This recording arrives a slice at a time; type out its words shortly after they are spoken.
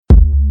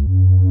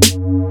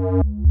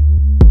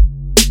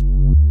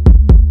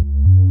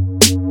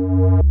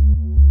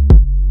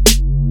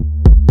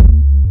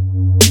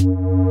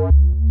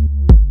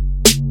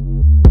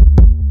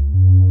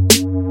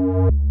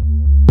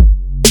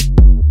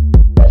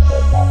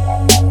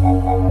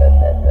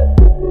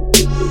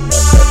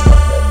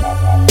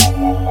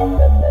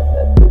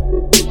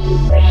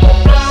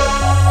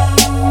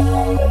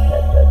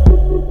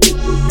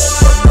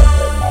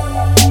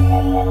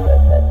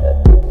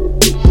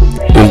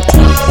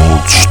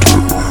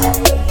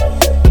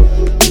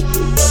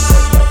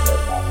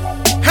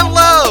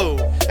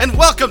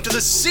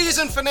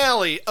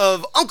finale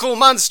of Uncle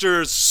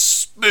Monster's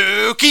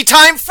Spooky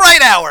Time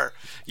Fright Hour,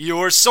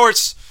 your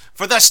source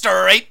for the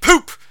straight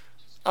poop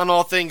on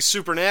all things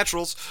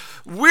supernaturals.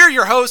 We're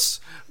your hosts.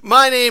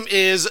 My name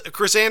is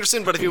Chris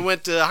Anderson, but if you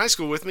went to high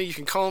school with me, you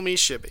can call me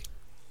Shibby.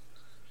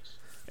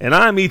 And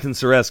I'm Ethan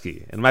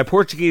Sereski, and my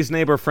Portuguese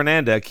neighbor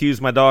Fernanda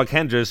accused my dog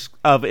Hendrix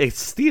of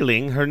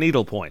stealing her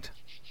needlepoint.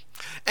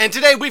 And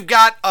today we've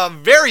got a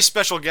very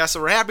special guest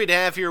that we're happy to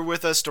have here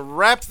with us to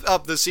wrap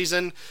up the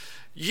season.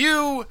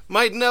 You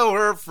might know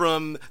her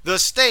from the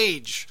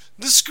stage,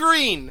 the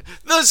screen,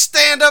 the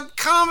stand-up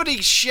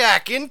comedy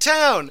shack in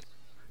town.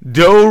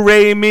 Do,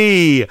 re,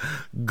 mi,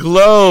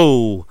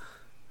 glow,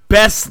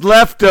 best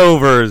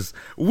leftovers.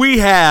 We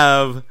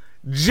have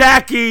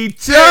Jackie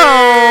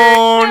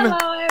Tohn.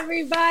 Hello,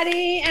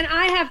 everybody. And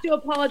I have to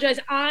apologize.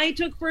 I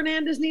took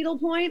Fernanda's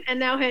needlepoint, and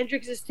now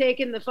Hendrix has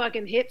taken the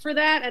fucking hit for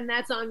that, and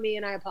that's on me,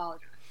 and I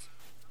apologize.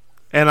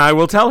 And I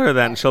will tell her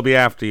then she'll be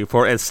after you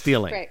for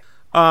stealing. Great.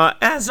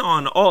 As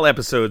on all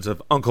episodes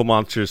of Uncle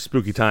Monster's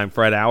Spooky Time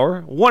Fright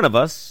Hour, one of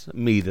us,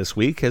 me this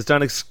week, has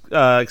done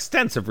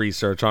extensive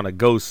research on a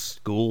ghost,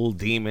 school,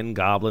 demon,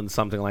 goblin,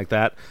 something like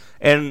that.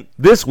 And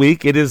this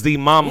week, it is the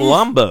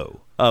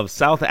Mamlambo of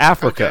South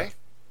Africa.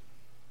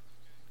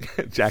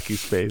 Okay.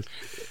 Jackie's face.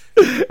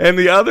 And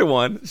the other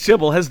one,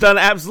 Shibble, has done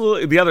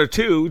absolutely... The other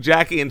two,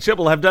 Jackie and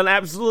Shibble, have done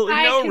absolutely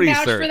no research.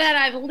 I can vouch for that.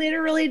 I've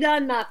literally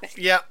done nothing.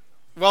 Yeah.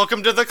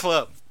 Welcome to the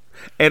club.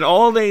 And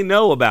all they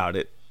know about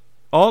it,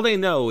 all they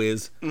know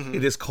is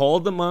it is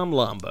called the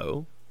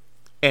Mamlambo,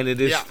 and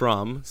it is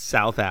from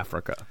South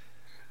Africa.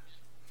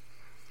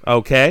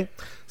 Okay?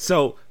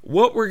 So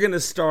what we're going to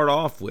start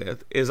off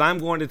with is I'm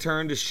going to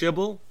turn to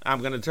Shibble, I'm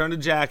going to turn to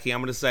Jackie,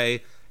 I'm going to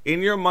say,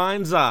 in your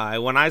mind's eye,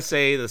 when I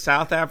say the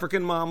South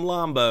African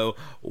Mamlambo,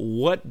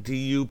 what do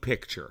you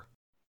picture?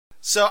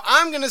 So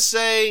I'm going to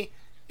say,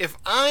 if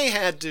I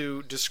had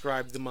to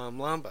describe the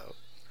Mamlambo,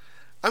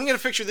 I'm going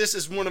to picture this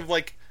as one of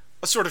like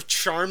a sort of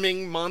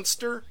charming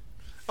monster,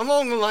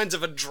 along the lines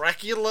of a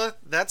Dracula,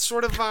 that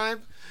sort of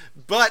vibe,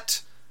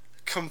 but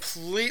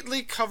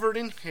completely covered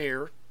in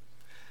hair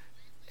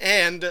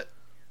and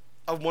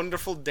a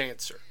wonderful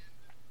dancer.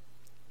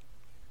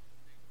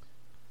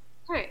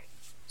 Right.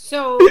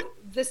 So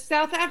the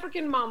South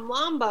African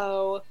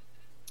Mamlambo,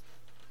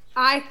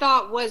 I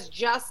thought was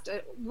just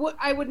what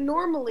I would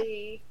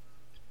normally,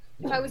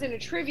 if I was in a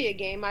trivia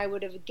game, I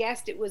would have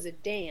guessed it was a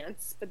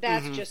dance, but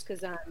that's just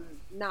because I'm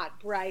not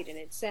bright and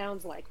it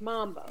sounds like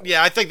Mambo.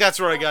 Yeah, I think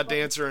that's where I got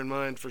dancer in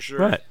mind for sure.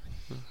 Right.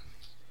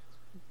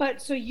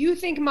 But so you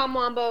think the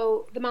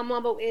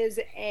Mamlambo is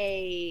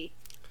a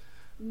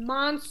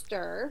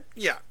monster?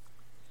 Yeah.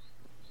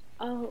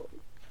 Oh,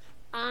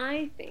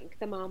 I think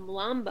the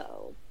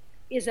Mamlambo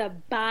is a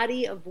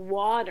body of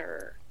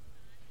water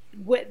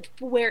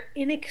where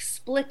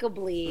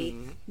inexplicably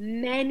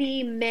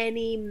many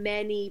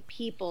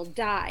people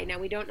die. Now,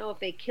 we don't know if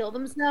they kill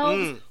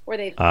themselves or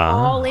they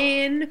fall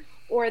in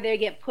or they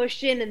get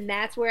pushed in, and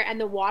that's where,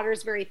 and the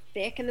water's very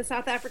thick in the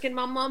South African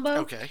Mamlambo.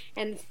 Okay.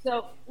 And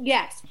so,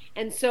 yes.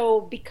 And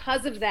so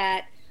because of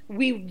that,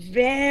 we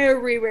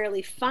very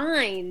rarely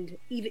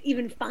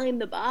even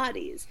find the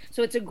bodies.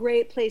 So it's a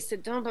great place to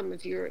dump them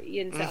if you're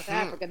in South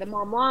Africa, the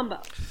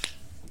Mamlambo.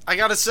 I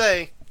gotta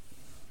say,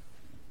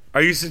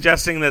 Are you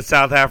suggesting that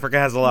South Africa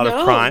has a lot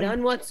of crime? No,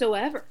 none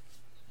whatsoever.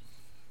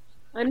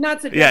 I'm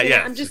not suggesting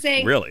that. I'm just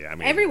saying really, I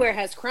mean, everywhere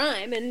has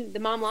crime, and the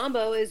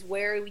Mamlambo is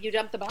where you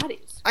dump the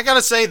bodies. I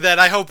gotta say that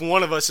I hope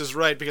one of us is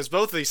right, because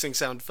both of these things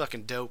sound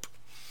fucking dope.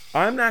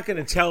 I'm not going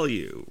to tell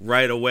you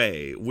right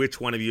away which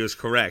one of you is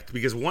correct,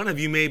 because one of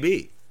you may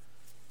be.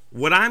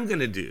 What I'm going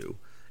to do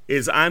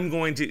is I'm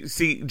going to...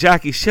 See,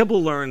 Jackie,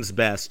 Shibble learns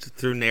best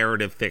through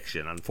narrative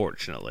fiction,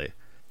 unfortunately.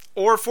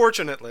 Or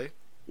fortunately.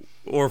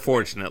 Or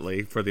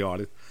fortunately for the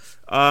audience.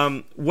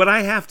 What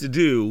I have to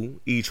do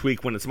each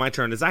week when it's my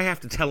turn is I have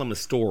to tell him a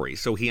story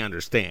so he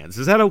understands.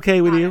 Is that okay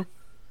with you?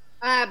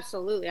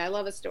 Absolutely. I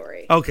love a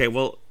story. Okay,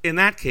 well, in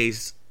that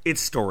case, it's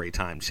story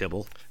time,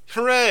 Shibble.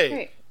 Hooray!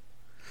 Great.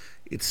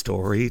 It's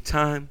story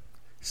time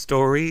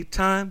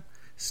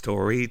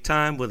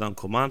with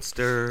Uncle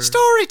Monster.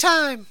 Story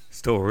time!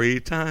 Story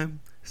time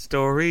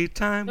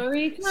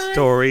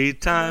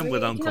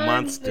with Uncle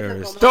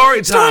Monster.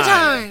 Story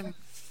time!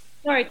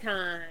 Story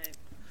time.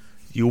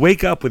 You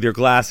wake up with your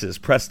glasses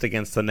pressed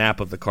against the nap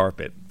of the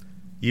carpet.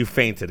 You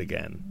fainted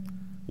again.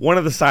 One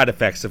of the side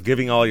effects of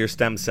giving all your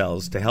stem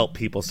cells to help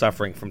people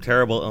suffering from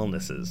terrible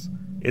illnesses.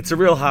 It's a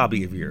real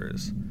hobby of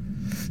yours.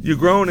 You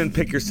groan and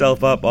pick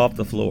yourself up off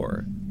the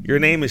floor. Your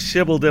name is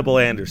Shibble Dibble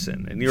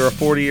Anderson, and you're a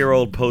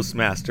 40-year-old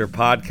postmaster,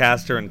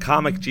 podcaster, and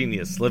comic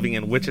genius living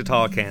in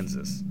Wichita,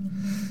 Kansas.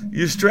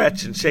 You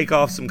stretch and shake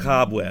off some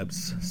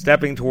cobwebs,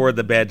 stepping toward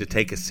the bed to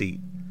take a seat.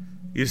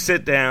 You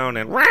sit down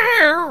and...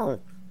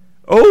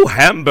 Oh,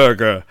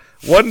 Hamburger!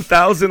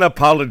 1,000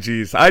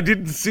 apologies. I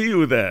didn't see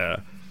you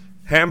there.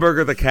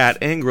 Hamburger the cat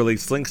angrily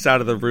slinks out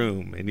of the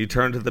room, and you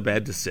turn to the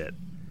bed to sit.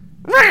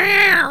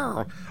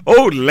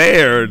 Oh,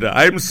 Laird,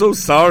 I'm so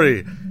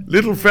sorry.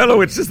 Little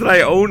fellow, it's just that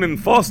I own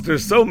and foster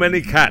so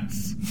many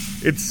cats.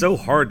 It's so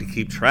hard to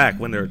keep track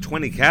when there are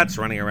 20 cats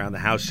running around the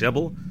house,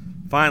 Shibble.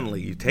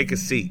 Finally, you take a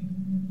seat.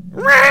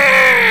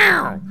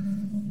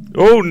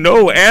 Oh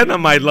no, Anna,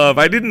 my love,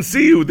 I didn't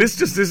see you. This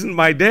just isn't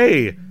my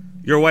day.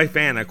 Your wife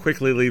Anna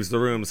quickly leaves the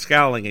room,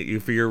 scowling at you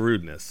for your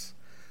rudeness.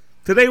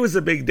 Today was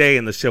a big day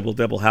in the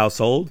Shibble-Dibble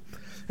household,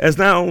 as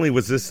not only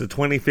was this the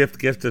 25th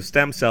gift of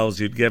stem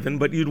cells you'd given,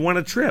 but you'd won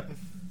a trip.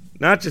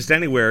 Not just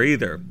anywhere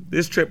either.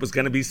 This trip was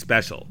going to be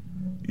special.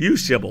 You,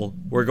 Shibble,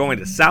 were going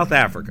to South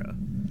Africa.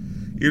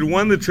 You'd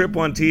won the trip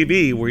on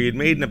TV, where you'd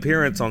made an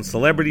appearance on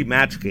Celebrity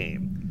Match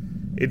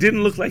Game. It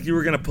didn't look like you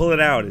were going to pull it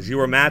out, as you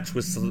were matched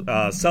with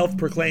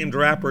self-proclaimed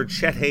rapper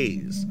Chet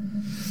Hayes.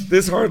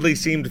 This hardly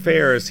seemed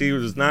fair, as he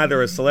was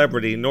neither a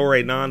celebrity nor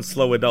a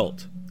non-slow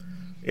adult.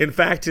 In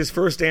fact, his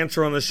first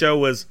answer on the show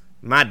was,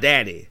 "My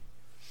daddy."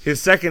 His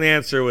second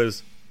answer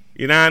was,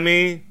 "You know what I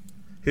mean?"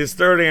 His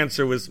third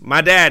answer was,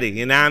 "My daddy,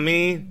 you know what I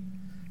mean?"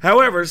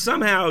 However,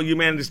 somehow you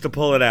managed to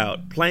pull it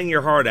out, playing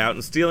your heart out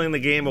and stealing the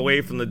game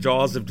away from the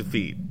jaws of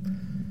defeat.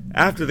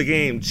 After the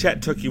game,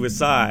 Chet took you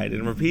aside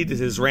and repeated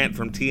his rant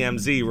from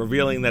TMZ,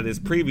 revealing that his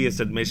previous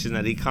admission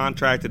that he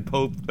contracted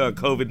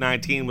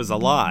COVID-19 was a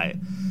lie,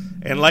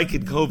 and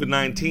likened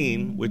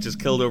COVID-19, which has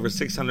killed over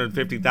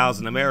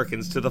 650,000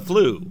 Americans, to the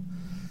flu.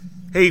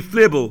 "Hey,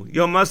 Flibble,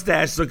 your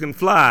mustache looking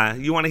fly.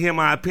 You want to hear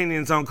my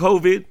opinions on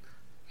COVID?"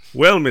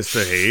 "Well,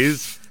 Mr.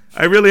 Hayes,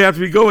 I really have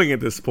to be going at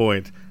this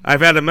point.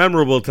 I've had a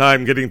memorable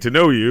time getting to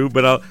know you,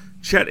 but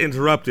Chet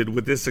interrupted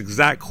with this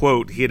exact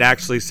quote he had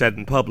actually said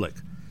in public.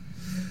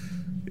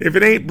 "If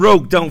it ain't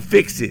broke, don't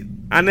fix it.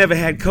 I never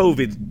had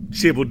COVID,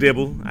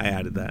 Shibble-Dibble." I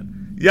added that.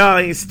 "Y'all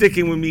ain't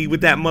sticking with me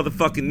with that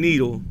motherfucking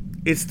needle.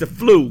 It's the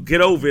flu.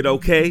 Get over it,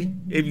 okay?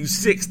 If you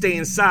sick, stay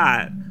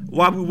inside.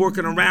 Why we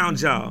working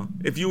around y'all?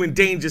 If you in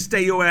danger,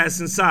 stay your ass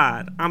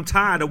inside. I'm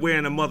tired of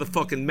wearing a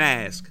motherfucking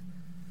mask."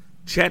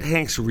 Chet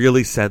Hanks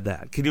really said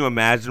that. Can you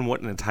imagine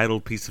what an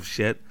entitled piece of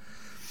shit?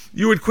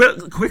 You had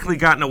quickly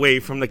gotten away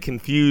from the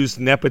confused,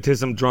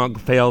 nepotism-drunk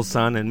fail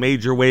son and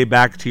made your way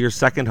back to your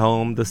second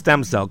home, the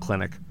stem cell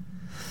clinic.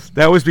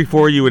 That was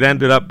before you had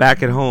ended up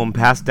back at home,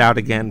 passed out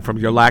again from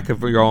your lack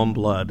of your own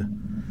blood.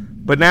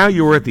 But now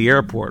you were at the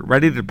airport,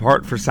 ready to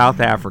depart for South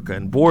Africa,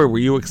 and boy, were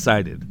you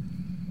excited.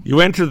 You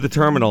enter the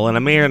terminal, and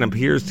a man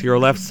appears to your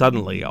left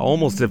suddenly,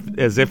 almost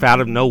as if out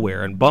of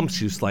nowhere, and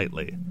bumps you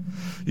slightly.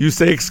 You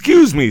say,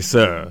 "Excuse me,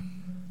 sir."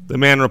 The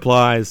man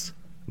replies,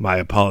 "My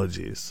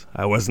apologies.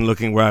 I wasn't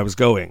looking where I was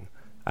going.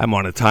 I'm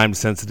on a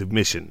time-sensitive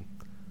mission."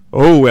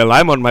 "Oh, well,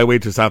 I'm on my way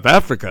to South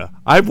Africa.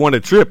 I've won a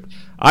trip.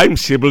 I'm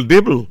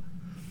Shibble-Dibble."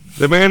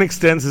 The man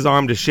extends his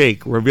arm to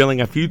shake, revealing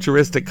a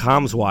futuristic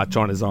comms watch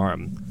on his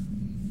arm.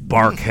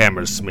 "Bark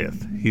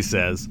Hammersmith," he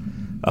says.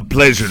 "A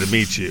pleasure to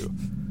meet you.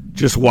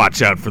 Just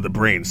watch out for the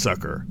brain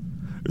sucker."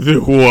 "The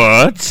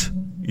what?"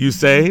 you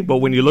say, but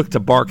when you look to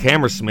Bark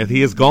Hammersmith,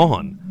 he is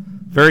gone.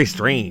 Very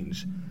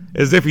strange,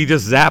 as if he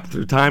just zapped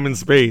through time and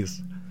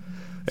space.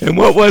 And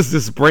what was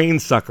this brain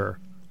sucker?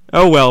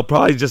 Oh well,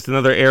 probably just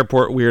another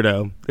airport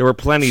weirdo. There were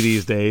plenty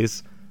these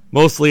days,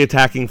 mostly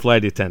attacking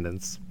flight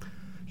attendants.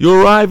 You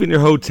arrive in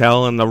your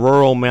hotel in the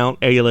rural Mount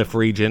Aleph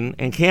region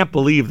and can't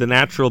believe the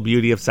natural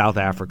beauty of South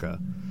Africa.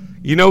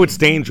 You know it's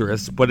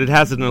dangerous, but it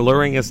has an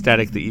alluring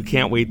aesthetic that you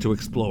can't wait to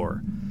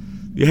explore.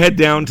 You head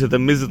down to the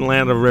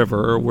Mzantlana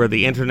River, where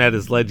the internet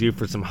has led you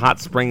for some hot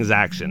springs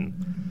action.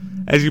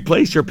 As you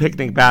place your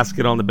picnic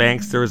basket on the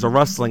banks, there is a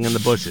rustling in the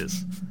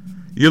bushes.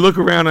 You look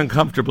around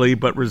uncomfortably,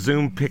 but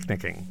resume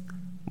picnicking.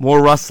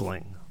 More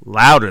rustling,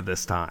 louder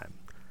this time.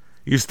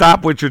 You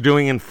stop what you're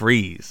doing and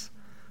freeze.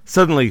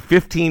 Suddenly,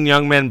 15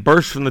 young men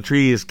burst from the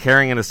trees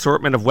carrying an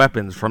assortment of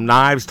weapons, from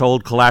knives to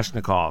old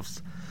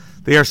Kalashnikovs.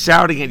 They are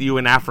shouting at you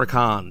in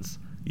Afrikaans.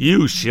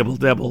 You,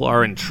 Shibble-Dibble,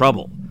 are in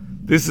trouble.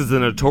 This is the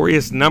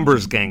notorious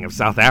Numbers Gang of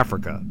South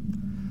Africa.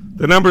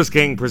 The Numbers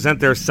Gang present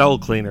their cell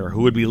cleaner,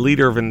 who would be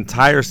leader of an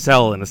entire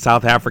cell in a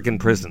South African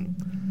prison.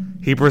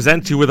 He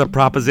presents you with a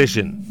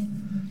proposition.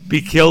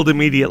 Be killed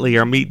immediately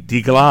or meet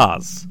Die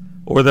Glaas,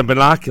 or the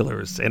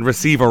binoculars, and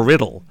receive a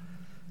riddle.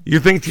 You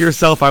think to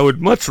yourself, I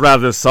would much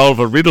rather solve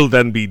a riddle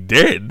than be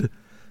dead,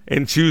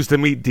 and choose to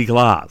meet Die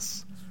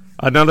Glaas.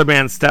 Another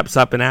man steps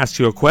up and asks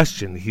you a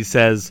question. He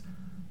says,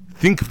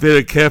 "Think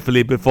very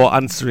carefully before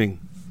answering.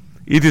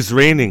 It is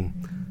raining.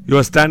 You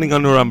are standing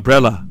under an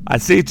umbrella. I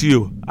say to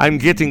you, I'm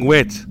getting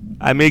wet.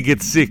 I may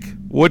get sick.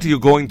 What are you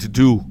going to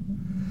do?"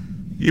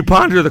 You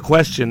ponder the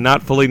question,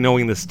 not fully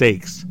knowing the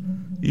stakes.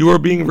 You are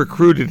being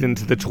recruited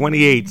into the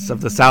 28s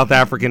of the South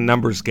African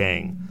Numbers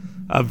Gang,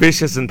 a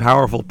vicious and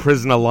powerful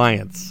prison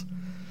alliance.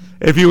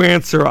 If you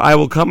answer, "I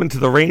will come into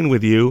the rain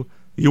with you,"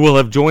 you will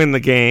have joined the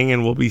gang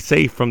and will be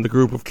safe from the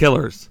group of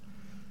killers.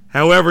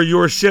 However, you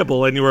are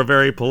Shibble and you are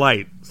very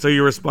polite, so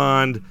you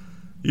respond,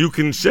 "You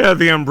can share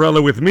the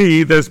umbrella with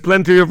me. There's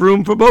plenty of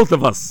room for both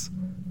of us."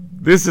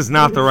 This is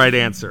not the right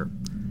answer.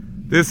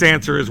 This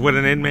answer is what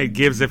an inmate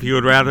gives if he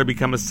would rather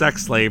become a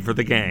sex slave for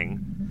the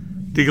gang.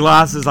 De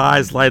Glaas's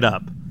eyes light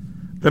up.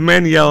 The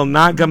men yell,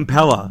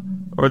 "Nagampella,"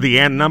 or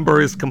the number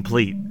is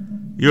complete.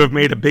 You have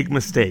made a big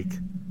mistake.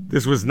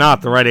 This was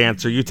not the right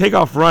answer. You take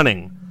off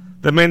running,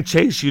 The men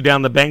chase you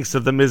down the banks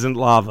of the mizzent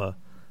lava.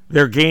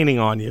 They're gaining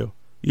on you.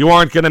 You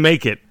aren't going to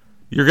make it.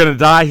 You're going to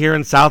die here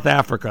in South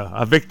Africa,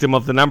 a victim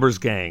of the numbers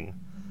gang.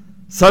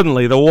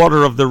 Suddenly, the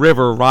water of the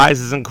river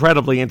rises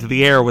incredibly into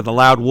the air with a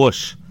loud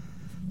whoosh.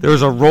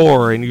 There's a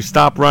roar, and you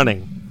stop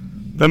running.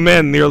 The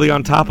men nearly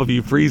on top of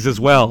you freeze as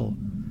well.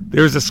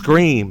 There's a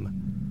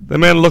scream. The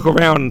men look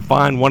around and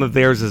find one of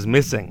theirs is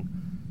missing.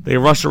 They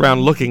rush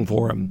around looking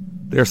for him.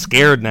 They're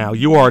scared now.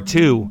 You are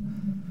too.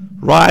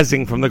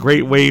 Rising from the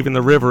great wave in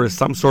the river is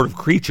some sort of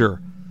creature.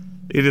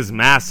 It is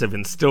massive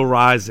and still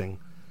rising.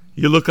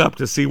 You look up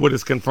to see what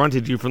has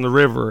confronted you from the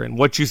river, and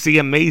what you see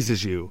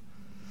amazes you.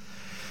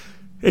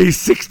 A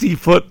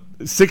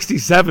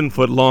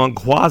 67-foot long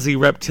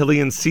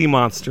quasi-reptilian sea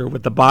monster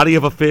with the body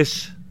of a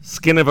fish,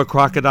 skin of a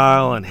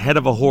crocodile, and head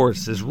of a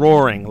horse is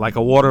roaring like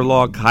a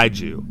waterlogged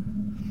kaiju.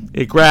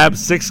 It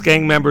grabs 6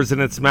 gang members in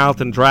its mouth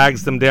and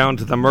drags them down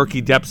to the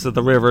murky depths of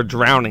the river,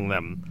 drowning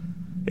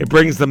them. It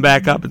brings them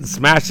back up and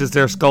smashes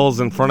their skulls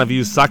in front of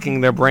you,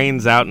 sucking their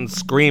brains out and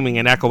screaming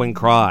an echoing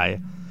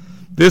cry.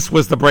 This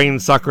was the brain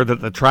sucker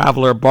that the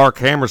traveler Bark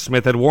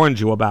Hammersmith had warned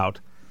you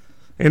about.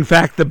 In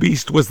fact, the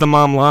beast was the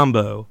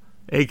Mamlambo,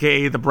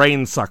 a.k.a. the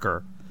brain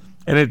sucker,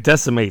 and it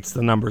decimates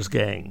the numbers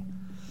gang.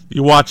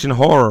 You watch in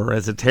horror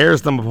as it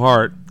tears them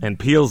apart and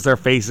peels their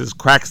faces,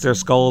 cracks their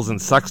skulls,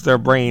 and sucks their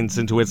brains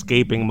into its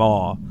gaping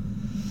maw.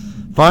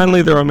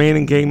 Finally, the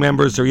remaining gang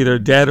members are either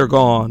dead or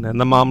gone, and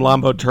the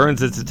Mamlambo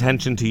turns its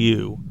attention to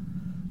you.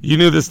 You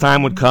knew this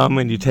time would come,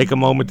 and you take a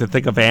moment to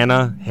think of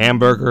Anna,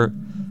 Hamburger,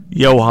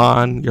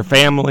 Johan, your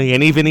family,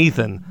 and even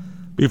Ethan,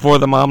 before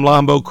the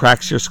Mamlambo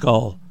cracks your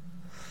skull.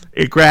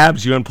 It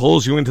grabs you and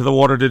pulls you into the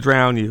water to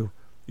drown you.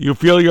 You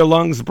feel your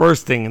lungs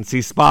bursting and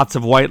see spots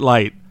of white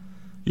light.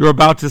 You're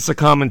about to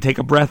succumb and take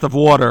a breath of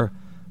water,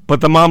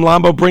 but the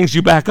Mamlambo brings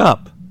you back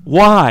up.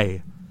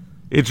 Why?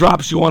 It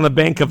drops you on the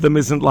bank of the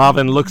mizzent lava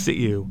and looks at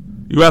you.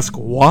 You ask,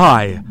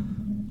 why?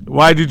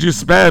 Why did you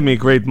spare me,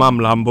 great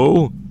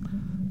Mamlambo?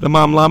 The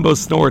Mamlambo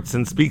snorts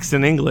and speaks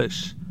in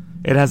English.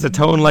 It has a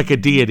tone like a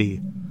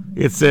deity.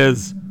 It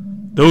says,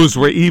 those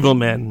were evil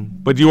men,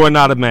 but you are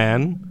not a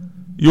man.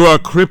 You are a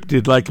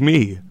cryptid like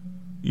me.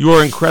 You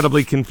are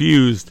incredibly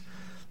confused.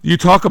 You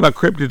talk about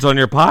cryptids on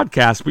your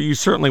podcast, but you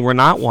certainly were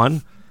not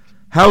one.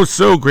 How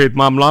so, great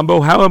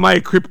Mamlambo? How am I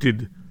a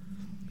cryptid?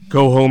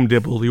 Go home,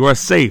 Dibble. You are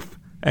safe,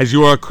 as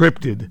you are a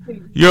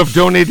cryptid. You have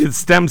donated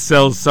stem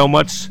cells so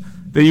much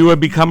that you have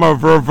become a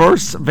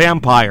reverse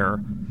vampire.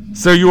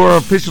 So you are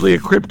officially a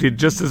cryptid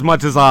just as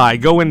much as I.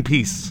 Go in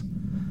peace.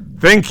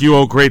 Thank you,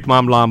 O great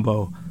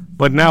Mamlambo.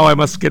 But now I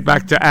must get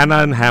back to Anna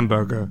and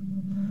Hamburger.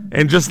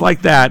 And just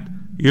like that,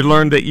 you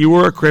learned that you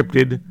were a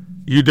cryptid,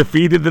 you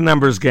defeated the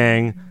numbers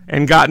gang,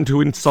 and gotten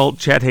to insult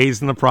Chet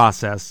Hayes in the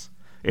process.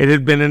 It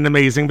had been an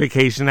amazing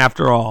vacation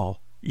after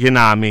all. You know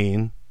what I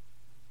mean?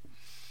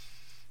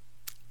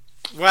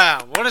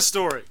 Wow, what a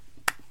story.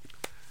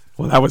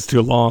 Well, that was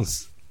too long.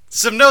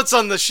 Some notes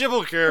on the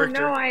Shibble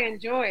character. Oh, no, I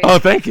enjoyed. Oh,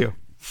 thank you.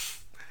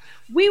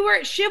 We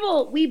were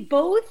Shibble. We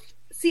both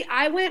see.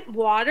 I went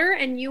water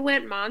and you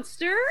went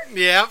monster.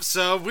 Yeah,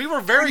 so we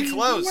were very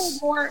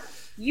close.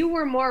 You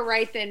were more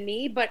right than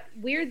me, but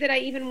weird that I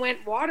even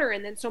went water,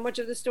 and then so much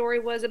of the story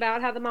was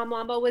about how the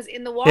Mamlambo was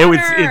in the water.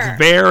 It's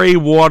very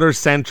water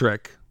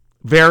centric.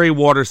 Very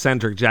water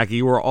centric, Jackie.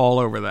 You were all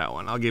over that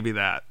one. I'll give you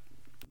that.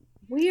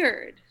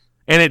 Weird.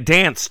 And it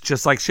danced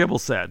just like Shibble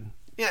said.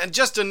 Yeah, and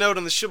just a note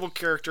on the Shibble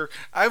character,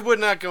 I would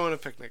not go on a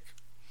picnic.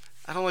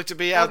 I don't like to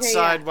be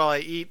outside while I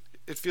eat.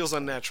 It feels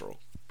unnatural.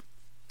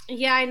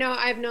 Yeah, I know.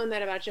 I've known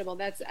that about Shibble.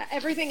 That's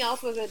everything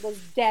else was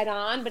dead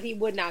on, but he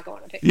would not go on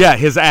a picnic. Yeah,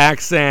 his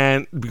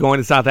accent, going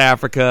to South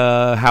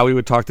Africa, how he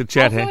would talk to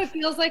Chet. Also, it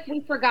feels like we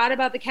forgot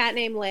about the cat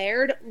named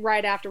Laird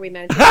right after we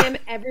mentioned him.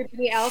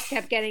 Everybody else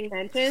kept getting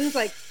mentions,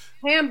 like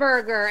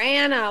Hamburger,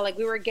 Anna, like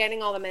we were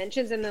getting all the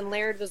mentions, and then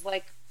Laird was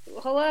like,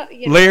 hello.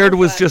 Laird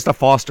was just a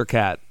foster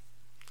cat.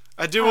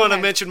 I do want to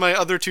mention my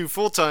other 2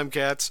 full-time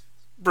cats,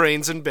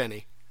 Brains and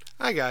Benny.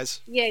 Hi, guys.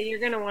 Yeah, you're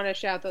going to want to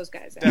shout those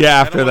guys out. Yeah,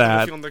 after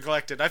that. I feel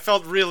neglected. I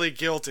felt really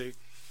guilty.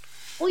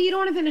 Well, you don't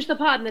want to finish the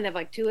pod and then have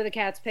like 2 of the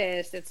cats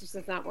pissed. It's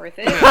not worth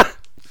it.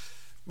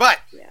 But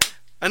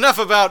enough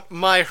about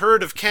my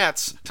herd of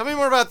cats. Tell me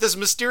more about this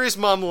mysterious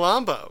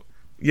Mamlambo.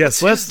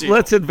 Yes,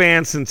 let's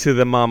advance into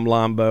the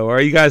Mamlambo.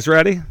 Are you guys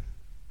ready?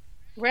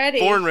 Ready.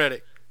 Born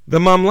ready. The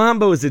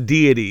Mamlambo is a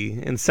deity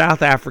in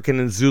South African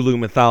and Zulu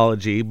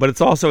mythology, but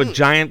it's also a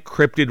giant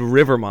cryptid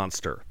river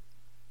monster.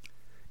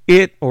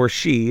 It, or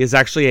she, is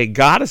actually a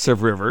goddess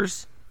of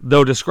rivers,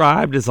 though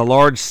described as a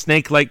large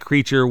snake-like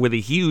creature with a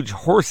huge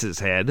horse's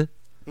head.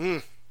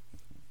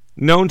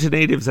 Known to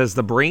natives as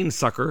the brain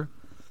sucker,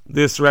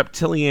 this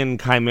reptilian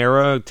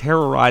chimera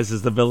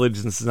terrorizes the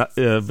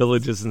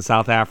villages in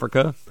South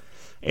Africa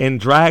and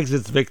drags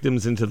its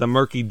victims into the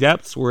murky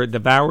depths where it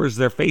devours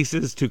their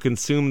faces to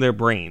consume their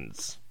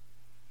brains.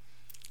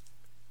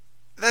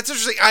 That's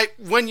interesting.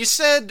 When you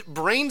said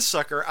brain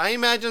sucker, I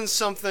imagined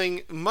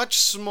something much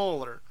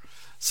smaller.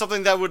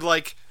 Something that would,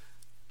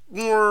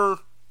 more,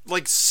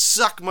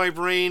 suck my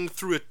brain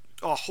through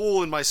a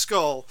hole in my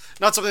skull,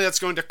 not something that's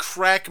going to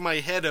crack my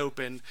head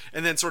open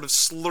and then sort of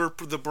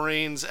slurp the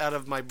brains out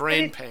of my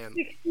brain pan.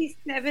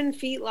 67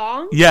 feet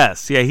long?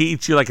 Yes, yeah, he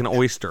eats you like an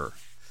oyster.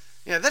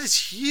 Yeah, that is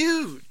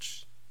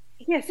huge.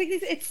 Yeah,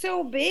 it's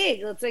so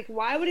big. It's like,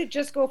 why would it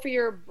just go for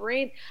your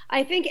brain?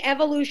 I think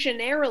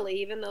evolutionarily,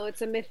 even though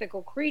it's a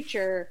mythical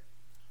creature,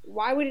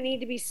 why would it need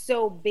to be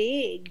so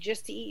big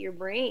just to eat your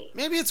brain?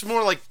 Maybe it's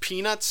more like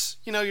peanuts.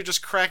 You know, you're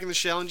just cracking the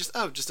shell and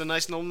just a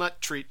nice little nut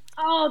treat.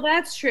 Oh,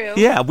 that's true.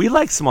 Yeah, we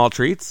like small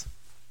treats.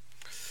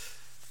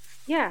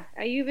 Yeah,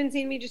 you even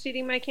seen me just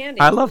eating my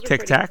candy. I love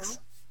Tic Tacs.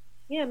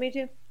 Yeah, me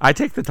too. I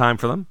take the time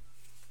for them.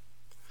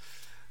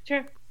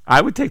 Sure.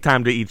 I would take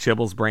time to eat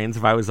Chibble's brains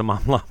if I was a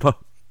Mamlambo.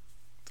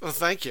 Well,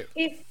 thank you.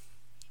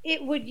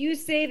 Would you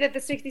say that the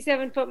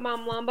 67-foot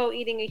Mamlambo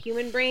eating a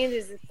human brain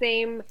is the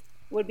same,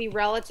 would be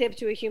relative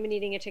to a human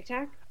eating a Tic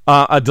Tac?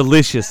 A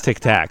delicious Tic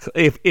Tac.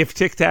 If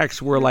Tic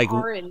Tacs were like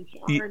orange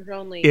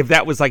only. If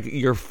that was like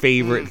your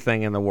favorite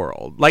thing in the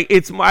world, like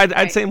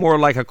I'd say more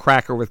like a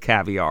cracker with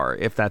caviar,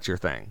 if that's your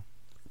thing.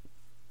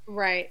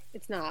 Right.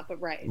 It's not,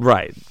 but right.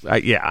 Right.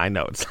 Yeah, I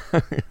know. It's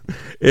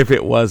if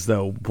it was,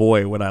 though,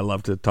 boy, would I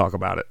love to talk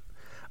about it.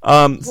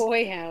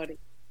 Boy, howdy.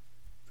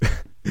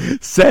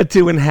 Said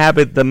to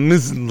inhabit the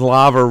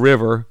Mamlambo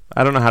River.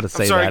 I don't know how to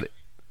say that.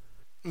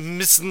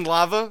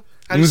 Mamlambo?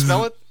 How do you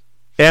spell it?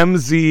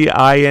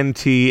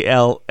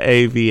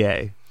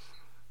 Mamzintlava.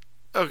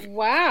 Okay.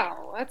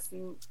 Wow.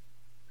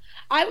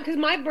 Because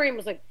my brain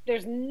was like,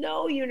 there's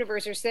no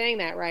universe you're saying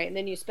that right. And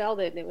then you spelled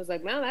it, and it was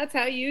like, well, that's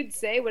how you'd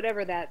say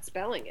whatever that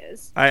spelling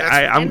is.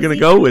 I'm going to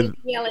go with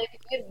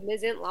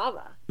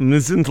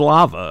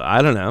Mamzintlava.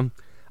 I don't know.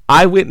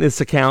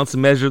 Eyewitness accounts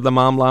measured the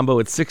Mamlambo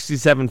at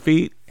 67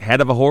 feet, head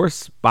of a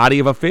horse, body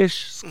of a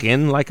fish,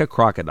 skin like a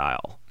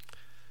crocodile.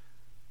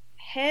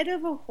 Head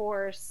of a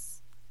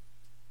horse,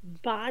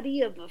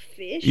 body of a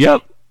fish?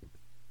 Yep.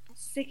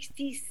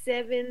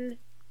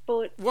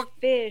 67-foot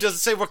fish. Does it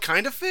say what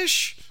kind of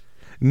fish?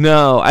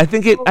 No, I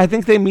think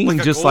they mean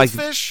like just a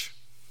goldfish?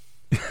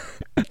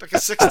 Like a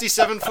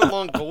 67-foot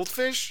long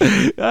goldfish?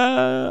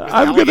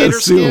 I'm going to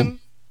assume. Skin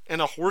and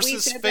a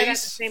horse's face? That at the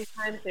same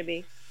time,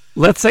 Sibby.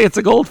 Let's say it's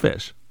a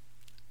goldfish.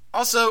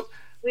 Also,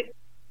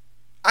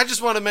 I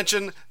just want to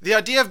mention the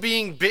idea of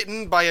being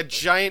bitten by a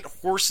giant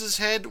horse's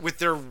head with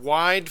their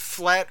wide,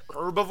 flat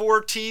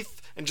herbivore teeth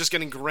and just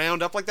getting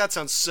ground up like that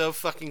sounds so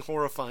fucking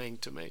horrifying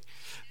to me.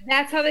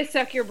 That's how they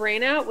suck your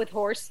brain out, with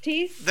horse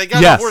teeth? They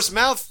got a horse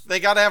mouth. They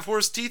got to have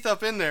horse teeth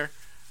up in there.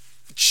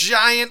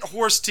 Giant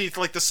horse teeth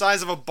like the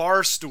size of a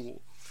bar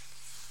stool.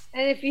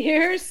 And if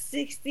you're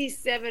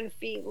 67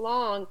 feet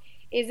long,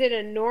 is it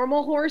a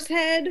normal horse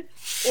head?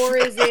 Or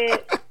is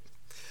it...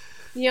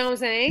 You know what I'm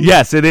saying?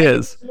 Yes, it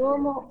is.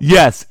 Normal.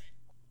 Yes.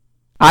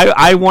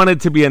 I want it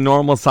to be a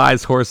normal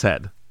size horse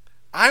head.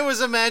 I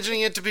was imagining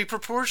it to be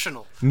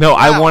proportional. No,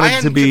 I want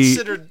it to be...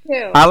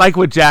 I like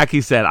what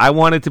Jackie said. I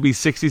want it to be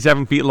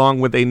 67 feet long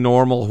with a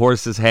normal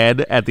horse's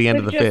head at the end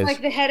of the fish.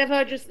 Like the head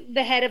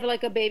of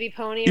like a baby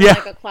pony or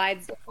like a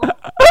Clydesdale.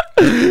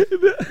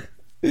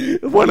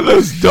 One of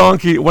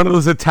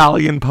those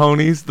Italian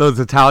ponies, those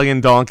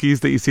Italian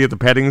donkeys that you see at the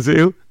petting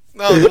zoo.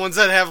 No, the ones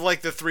that have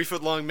like the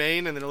 3-foot long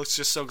mane and then it looks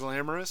just so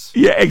glamorous.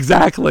 Yeah,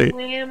 exactly.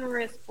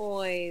 Glamorous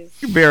boys.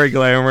 Very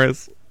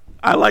glamorous.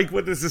 I like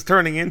what this is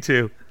turning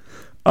into.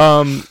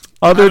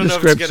 Other descriptions.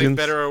 If it's getting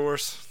better or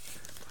worse.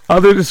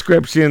 Other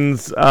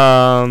descriptions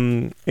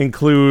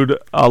include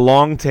a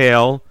long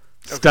tail,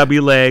 stubby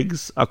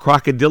legs, a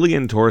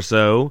crocodilian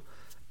torso,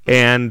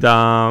 and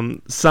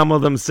some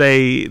of them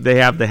say they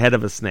have the head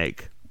of a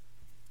snake.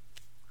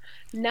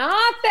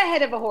 Not the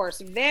head of a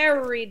horse.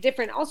 Very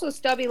different. Also,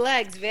 stubby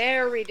legs.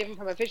 Very different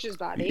from a fish's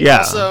body. Yeah.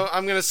 Also,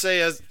 I'm going to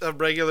say a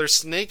regular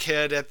snake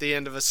head at the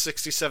end of a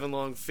 67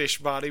 long fish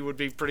body would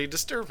be pretty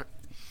disturbing.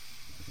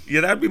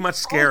 Yeah, that would be much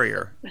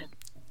scarier.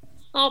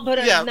 Oh, but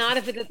not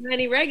if it's a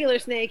tiny regular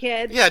snake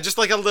head. Yeah, just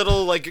like a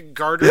little like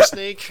garter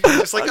snake.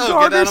 Just like, get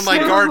out of my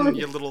garden,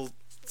 you little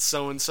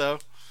so-and-so.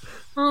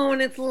 Oh,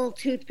 and its little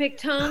toothpick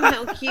tongue.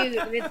 How cute.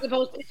 And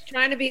it's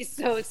trying to be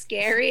so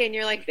scary, and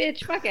you're like,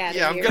 bitch, fuck out of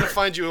here. Yeah, I'm going to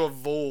find you a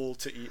vole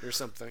to eat or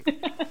something.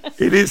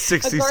 It is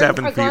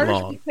 67 feet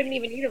long. You couldn't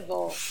even eat a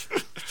vole.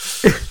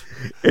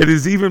 It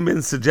has even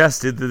been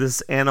suggested that this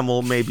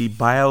animal may be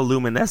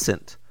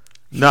bioluminescent,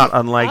 not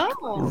unlike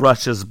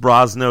Russia's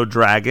Brosno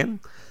dragon.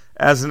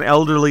 As an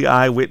elderly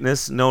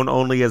eyewitness, known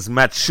only as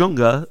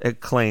Matshunga,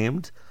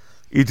 claimed,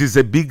 "It is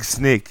a big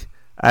snake.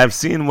 I have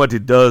seen what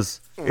it does.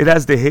 It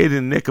has the head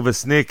and neck of a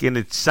snake, and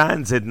it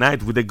shines at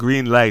night with a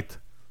green light."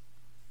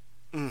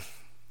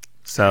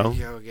 So, there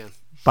you go again.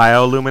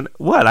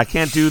 What? I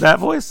can't do that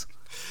voice?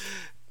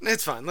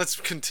 It's fine. Let's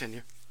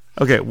continue.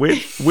 Okay.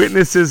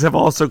 Witnesses have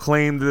also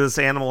claimed that this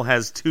animal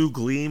has 2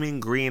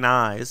 gleaming green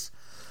eyes,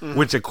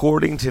 which,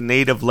 according to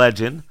native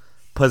legend,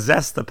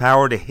 possess the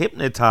power to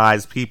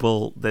hypnotize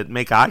people that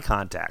make eye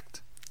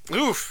contact.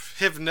 Oof,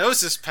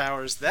 hypnosis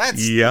powers.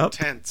 That's Yep.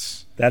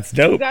 intense. That's You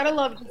dope. gotta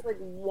love just like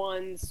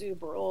one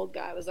super old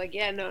guy was like,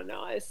 yeah, no,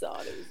 I saw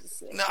it. It was a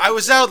snake. No, I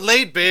was out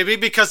late, baby,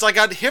 because I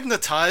got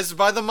hypnotized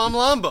by the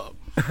Mamlambo.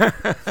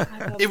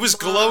 It was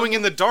glowing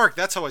in the dark.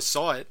 That's how I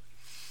saw it.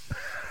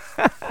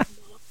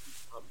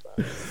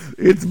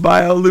 It's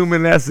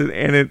bioluminescent,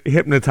 and it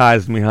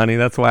hypnotized me, honey.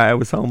 That's why I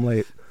was home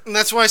late. And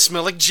that's why I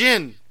smell like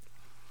gin.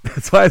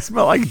 That's why I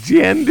smell like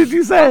gin, did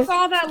you say? I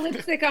saw that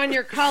lipstick on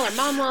your collar.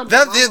 Mom.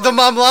 The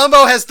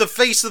Mamlambo has the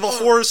face of a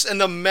horse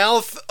and the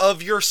mouth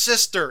of your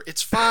sister.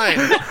 It's fine.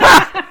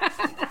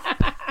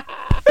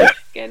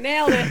 Okay,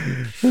 nailed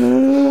it.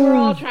 We're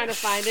all trying to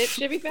find it.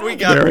 Should be found. We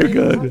got Very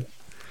good.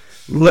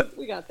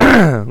 We got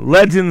that.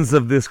 Legends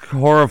of this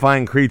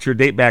horrifying creature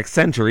date back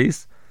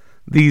centuries.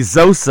 The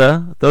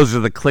Zosa, those are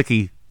the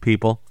clicky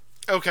people.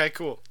 Okay,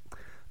 cool.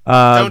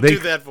 Don't do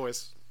that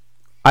voice.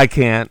 I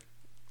can't.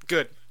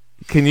 Good.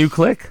 Can you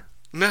click?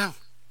 No.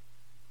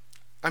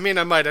 I mean,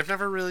 I might. I've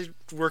never really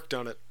worked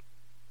on it.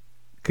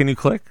 Can you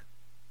click?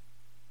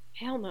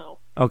 Hell no.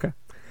 Okay.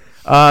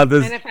 And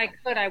if I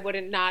could, I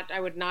would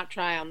not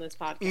try on this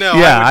podcast. No,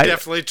 Yeah, I would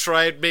definitely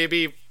try it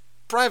maybe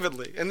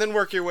privately and then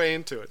work your way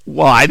into it.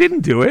 Well, I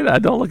didn't do it.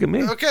 Don't look at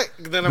me. Okay,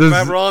 then I'm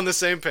glad we're all on the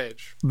same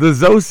page. The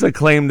Zosa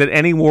claimed that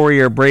any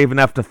warrior brave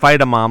enough to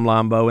fight a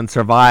Mamlambo and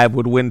survive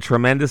would win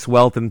tremendous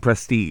wealth and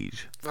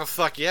prestige. Oh,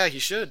 fuck yeah, he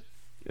should.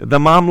 The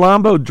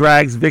Mamlambo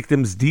drags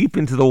victims deep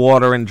into the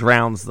water and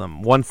drowns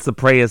them. Once the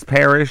prey has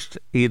perished,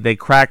 they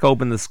crack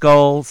open the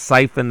skull,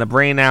 siphon the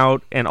brain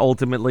out, and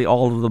ultimately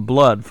all of the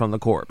blood from the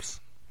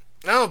corpse.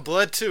 Oh,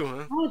 blood too,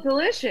 huh? Oh,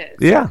 delicious.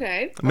 Yeah.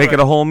 Okay. Make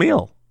it a whole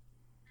meal.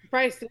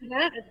 Price of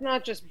that. It's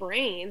not just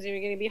brains. You're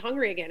going to be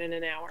hungry again in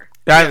an hour.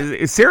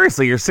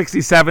 Seriously, you're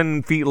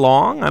 67 feet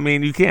long. I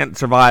mean, you can't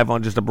survive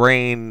on just a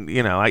brain,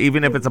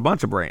 even if it's a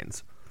bunch of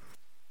brains.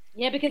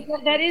 Yeah, because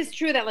that is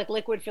true that like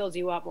liquid fills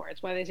you up more.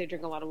 It's why they say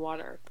drink a lot of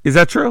water. Is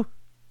that true?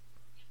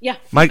 Yeah.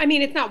 I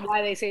mean, it's not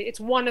why they say it's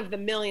one of the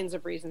millions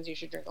of reasons you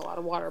should drink a lot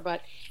of water,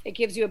 but it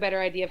gives you a better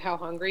idea of how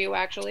hungry you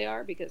actually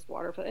are because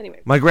water.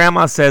 Anyway. My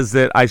grandma says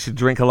that I should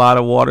drink a lot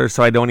of water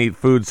so I don't eat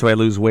food so I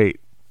lose weight.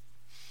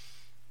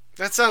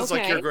 That sounds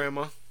like your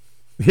grandma.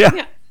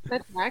 Yeah.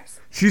 That tracks.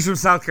 She's from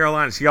South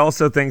Carolina. She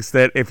also thinks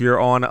that if you're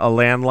on a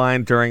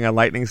landline during a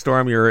lightning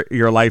storm,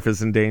 your life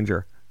is in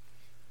danger.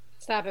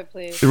 Stop it,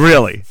 please.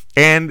 Really.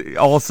 And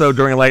also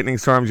during lightning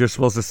storms, you're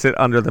supposed to sit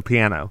under the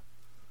piano.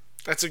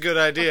 That's a good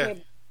idea.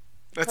 Okay,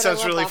 that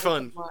sounds really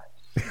fun.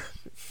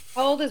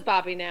 How old is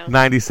Bobby now?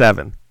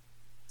 97.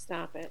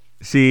 Stop it.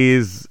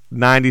 She's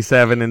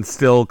 97 and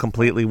still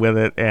completely with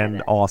it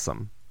and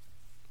awesome.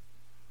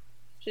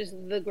 She's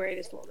the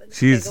greatest woman.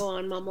 She's go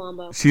on,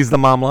 Mamlambo. She's the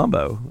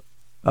Mamlambo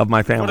of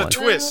my family. What a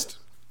twist.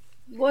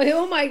 Boy,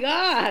 oh my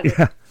God.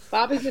 Yeah.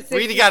 Bobby's a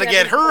We got to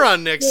get her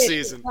on next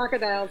season.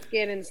 Crocodile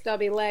skin and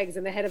stubby legs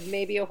and the head of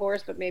maybe a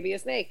horse, but maybe a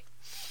snake.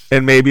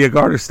 And maybe a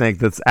garter snake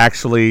that's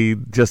actually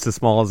just as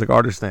small as a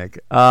garter snake.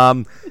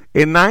 In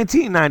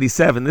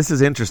 1997, this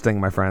is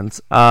interesting, my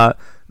friends. The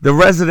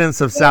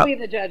residents of Don't be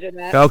the judge of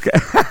that. Okay.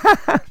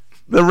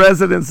 The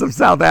residents of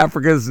South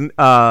Africa's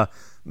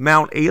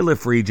Mount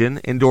Aleph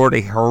region endured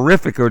a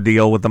horrific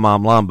ordeal with the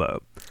Mamlambo.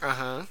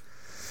 Uh-huh.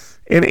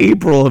 In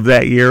April of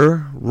that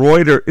year,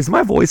 Reuters... Is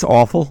my voice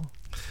awful?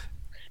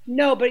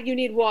 No, but you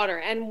need water.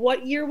 And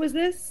what year was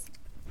this?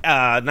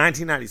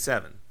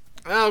 1997.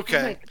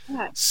 Okay. Oh my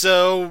God.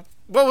 So,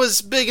 what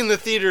was big in the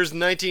theaters in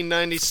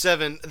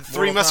 1997?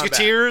 Three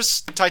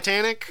Musketeers?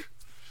 Titanic?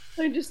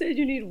 I just said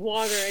you need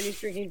water and he's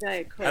drinking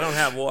Diet Coke. I don't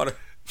have water.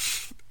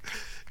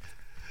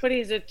 But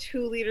he's a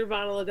 2-liter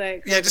bottle of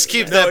Diet Coke. Yeah, just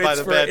keep that by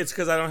the bed. It's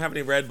because I don't have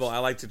any Red Bull. I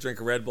like to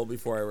drink a Red Bull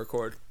before I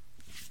record.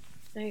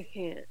 I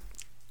can't.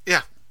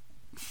 Yeah.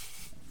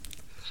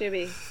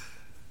 Shibby,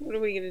 what are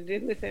we going to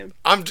do with him?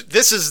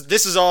 This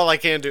is all I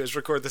can do is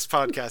record this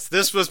podcast.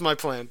 This was my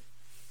plan.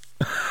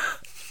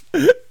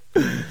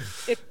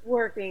 It's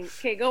working.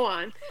 Okay, go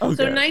on. Okay.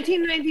 So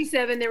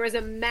 1997, there was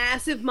a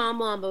massive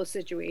Mamlambo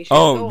situation.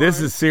 Oh,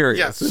 this is serious.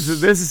 Yes.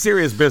 This is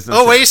serious business.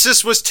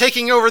 Oasis was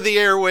taking over the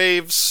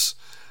airwaves.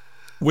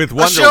 With A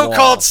Wonderwall. show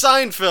called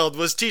Seinfeld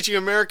was teaching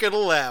America to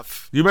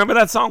laugh. You remember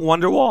that song,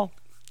 Wonderwall?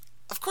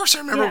 Of course I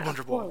remember Yeah,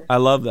 Wonderwall. I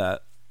love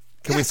that.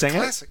 Can we it's sing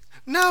classic.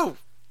 No.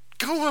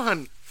 Go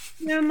on.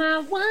 You're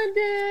my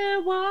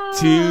Wonderwall. it?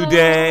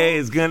 Today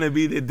is going to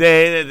be the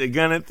day that they're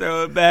going to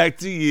throw it back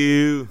to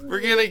you. We're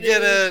going to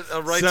get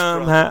a rights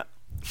Somehow. problem.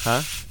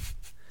 Huh?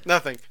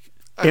 Nothing.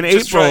 In I'm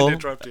just trying April to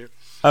interrupt you.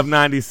 of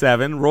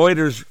 97,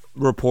 Reuters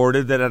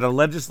reported that at a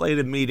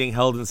legislative meeting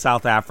held in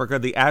South Africa,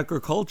 the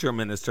agriculture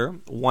minister,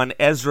 one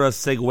Ezra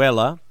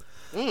Seguela,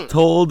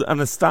 told an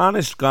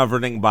astonished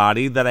governing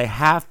body that a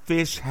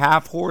half-fish,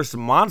 half-horse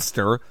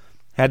monster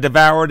had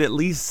devoured at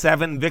least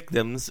 7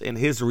 victims in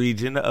his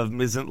region of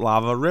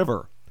Mzantlava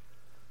River.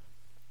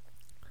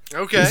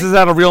 Okay. This is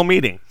at a real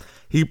meeting.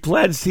 He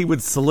pledged he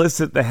would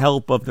solicit the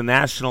help of the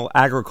National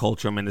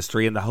Agriculture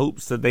Ministry in the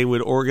hopes that they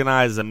would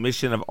organize a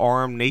mission of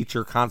armed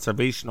nature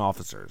conservation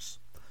officers.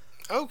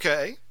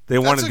 Okay. They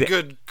That's wanted a to-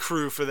 good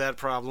crew for that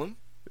problem.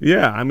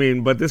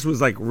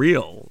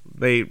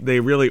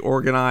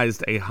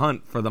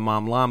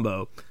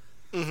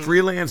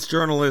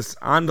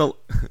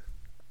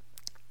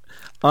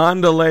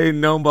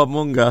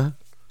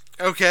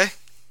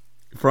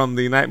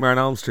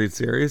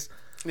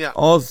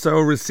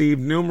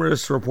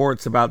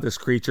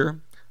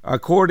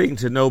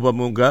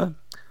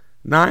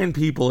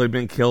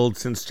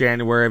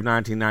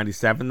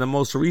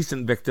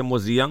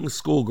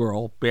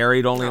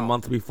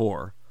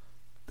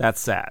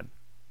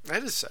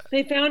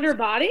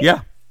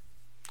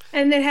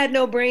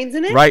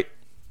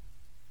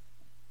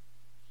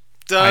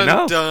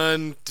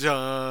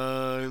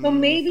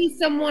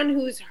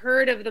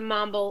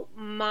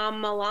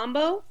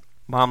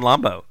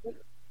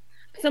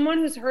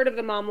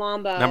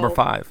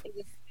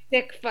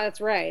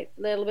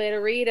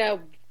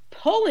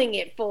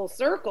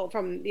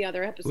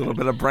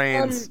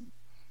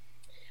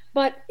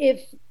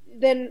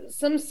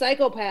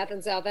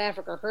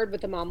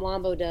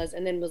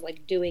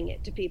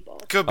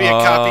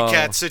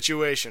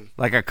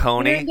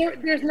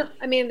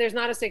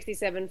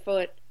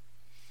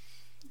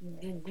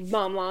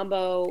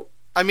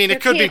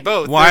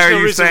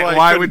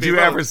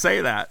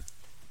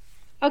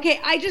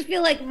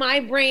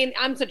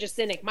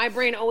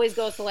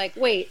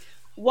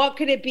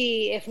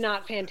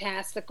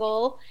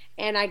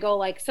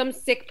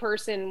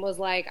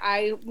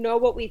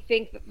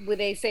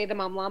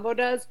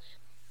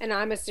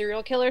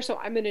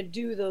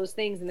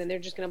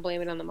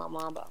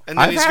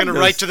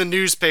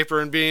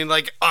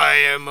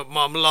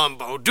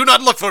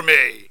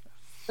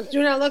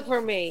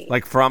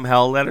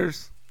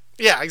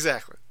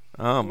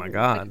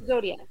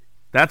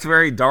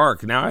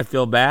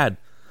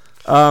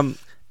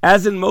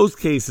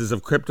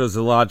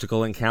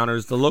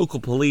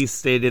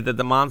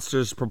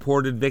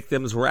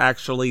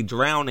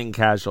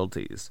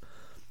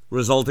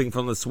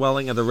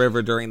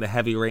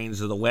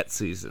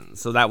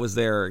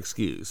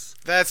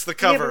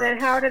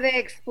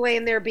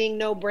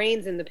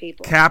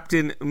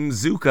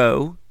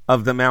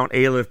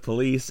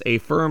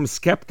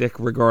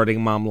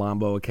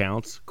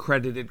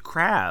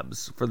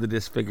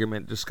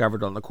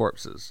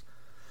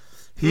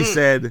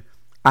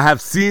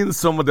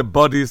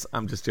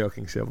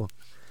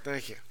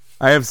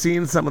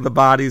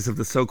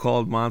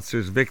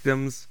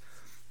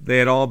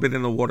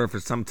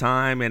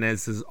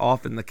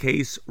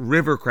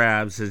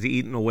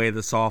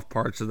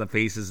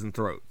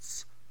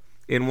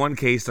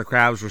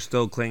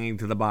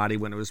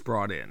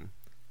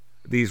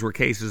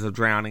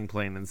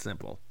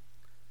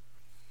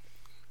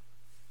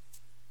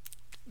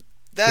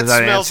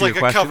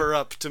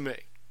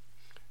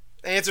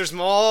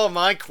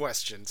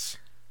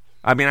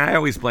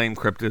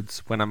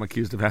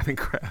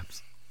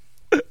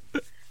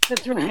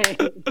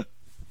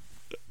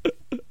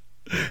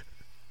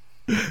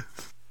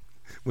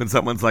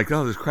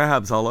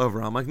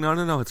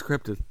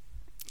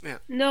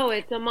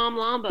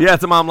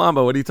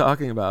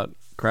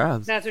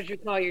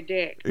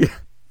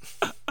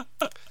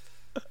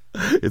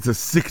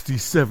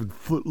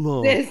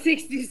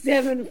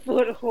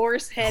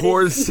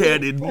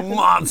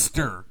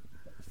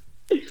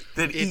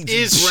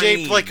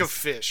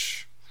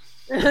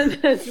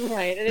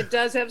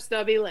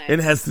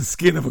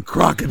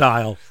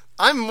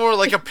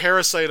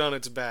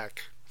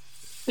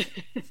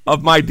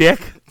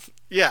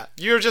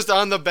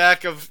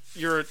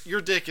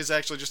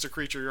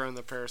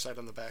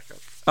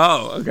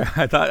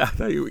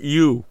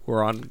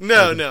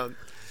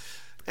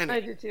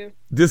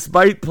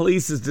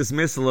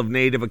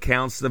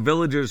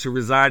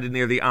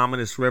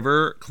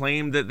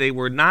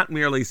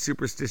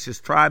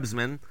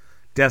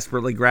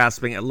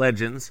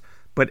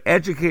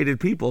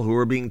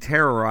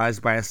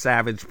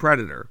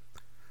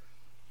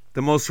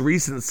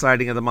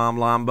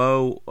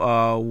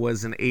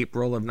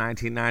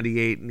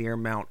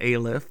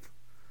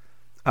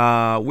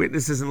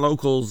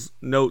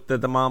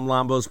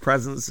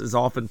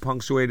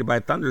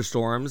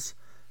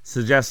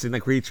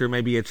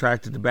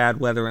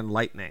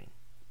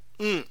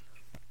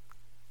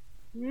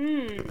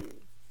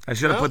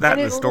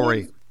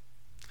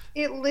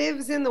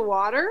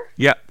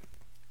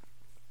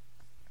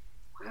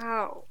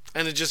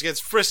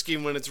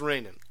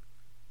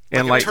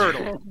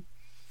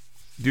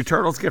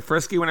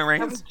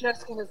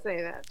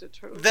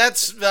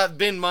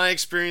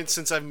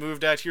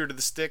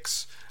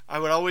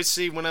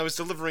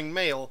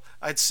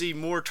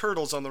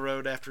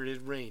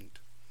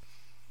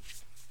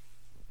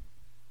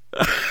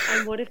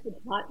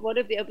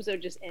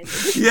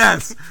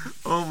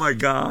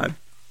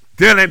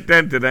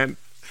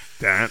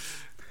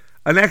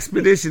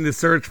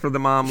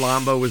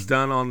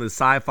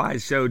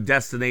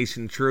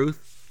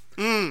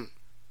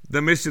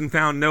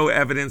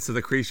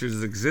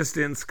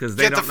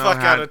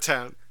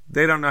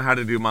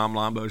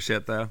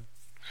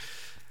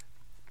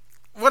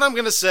 what I'm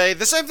going to say,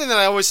 the same thing that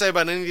I always say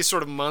about any of these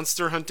sort of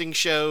monster hunting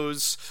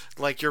shows,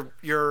 like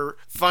you're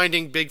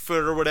finding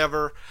Bigfoot or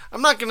whatever.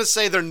 I'm not going to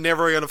say they're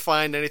never going to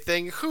find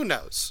anything. Who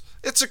knows?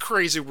 It's a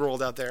crazy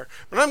world out there.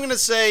 But I'm going to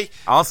say...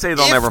 I'll say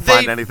they'll never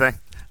find anything.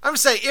 I'm going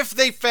to say if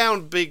they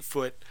found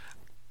Bigfoot,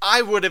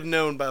 I would have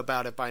known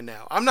about it by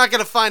now. I'm not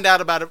going to find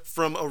out about it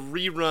from a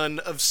rerun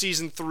of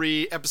Season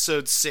 3,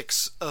 Episode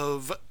 6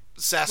 of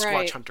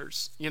Sasquatch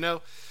Hunters, you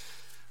know?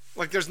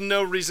 Like, there's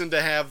no reason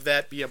to have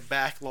that be a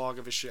backlog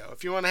of a show.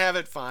 If you want to have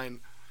it, fine.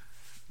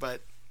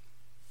 But,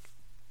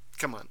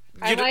 come on.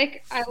 I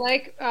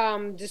like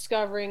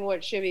discovering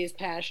what Shibby is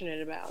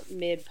passionate about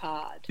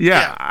mid-pod.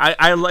 Yeah.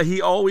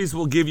 He always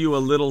will give you a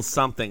little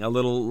something, a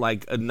little,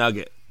 like, a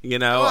nugget, you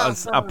know,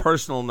 a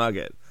personal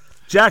nugget.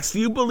 Jax, do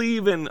you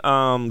believe in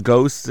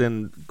ghosts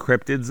and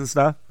cryptids and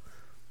stuff?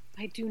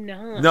 I do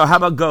not. No, how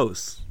about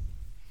ghosts?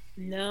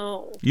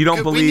 No. You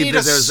don't believe we need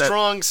that there's a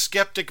strong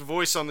skeptic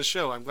voice on the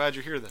show. I'm glad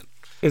you're here then.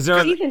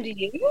 Ethan, do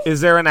you? Is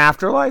there an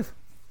afterlife?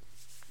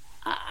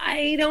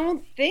 I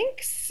don't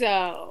think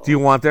so. Do you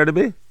want there to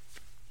be?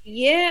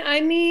 Yeah, I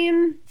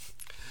mean...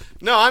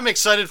 No, I'm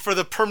excited for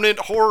the permanent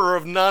horror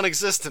of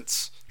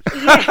non-existence.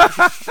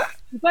 Yeah.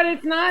 But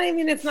it's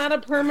not a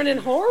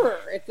permanent horror.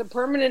 It's a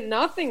permanent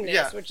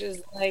nothingness, which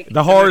is like...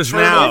 The horror is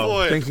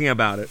now, thinking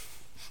about it.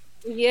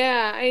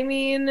 Yeah, I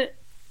mean...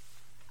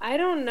 I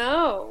don't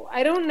know.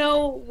 I don't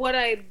know what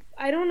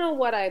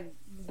I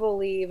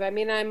believe. I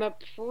mean, I'm a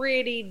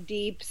pretty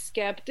deep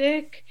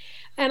skeptic,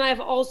 and I've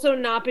also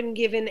not been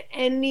given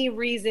any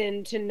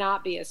reason to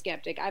not be a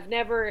skeptic. I've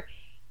never,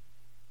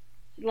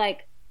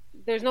 like,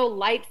 there's no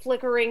light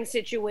flickering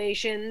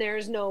situation.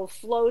 There's no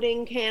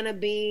floating can of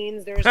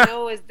beans. There's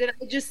no, did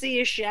I just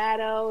see a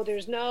shadow?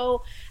 There's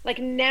no, like,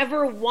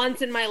 never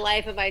once in my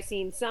life have I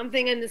seen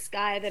something in the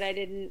sky that I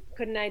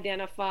couldn't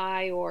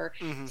identify, or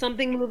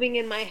something moving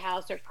in my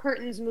house, or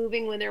curtains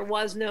moving when there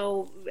was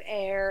no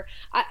air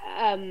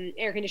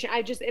conditioning.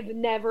 I just have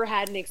never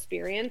had an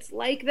experience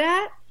like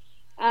that.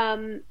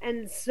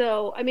 And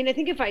so, I mean, I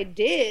think if I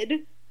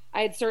did,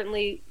 I'd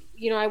certainly,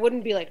 I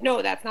wouldn't be like,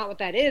 no, that's not what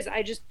that is.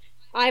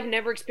 I've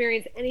never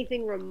experienced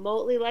anything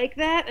remotely like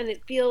that, and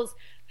it feels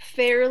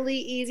fairly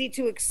easy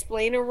to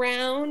explain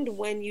around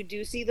when you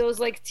do see those,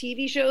 like,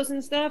 TV shows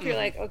and stuff. You're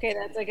like, okay,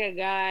 that's like a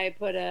guy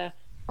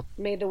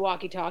made the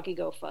walkie-talkie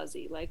go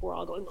fuzzy. Like, we're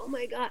all going, oh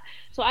my God.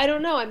 So I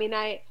don't know. I mean,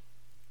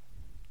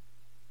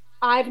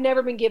 I've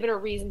never been given a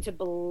reason to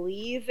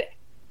believe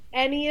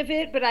any of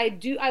it, but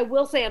I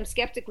will say I'm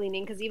skeptic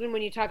leaning, because even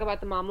when you talk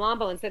about the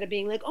Mamlambo, instead of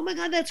being like, oh my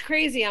God, that's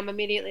crazy, I'm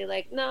immediately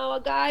like, no,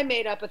 a guy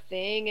made up a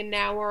thing and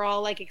now we're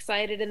all, like,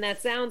 excited and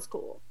that sounds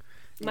cool.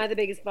 Am I the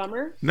biggest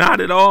bummer? Not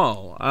at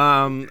all.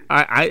 I mean,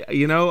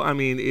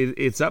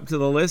 it's up to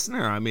the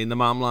listener. I mean, the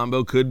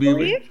Mamlambo could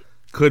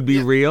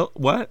be real.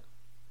 What?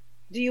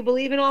 Do you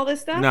believe in all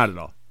this stuff? Not at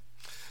all.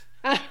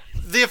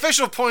 The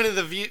official point of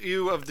the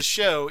view of the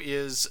show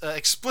is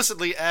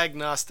explicitly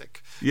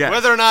agnostic. Yes.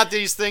 Whether or not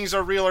these things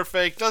are real or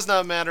fake does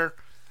not matter.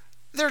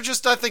 They're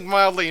just, I think,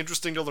 mildly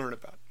interesting to learn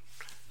about.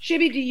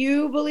 Shibby, do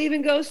you believe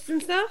in ghosts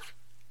and stuff?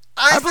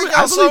 I think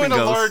also in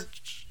a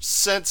large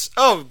sense.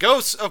 Oh,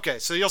 ghosts? Okay,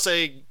 so you'll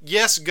say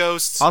yes,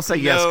 ghosts. I'll say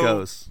yes,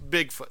 ghosts.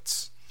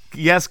 Bigfoots.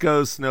 Yes,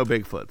 ghosts, no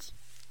Bigfoots.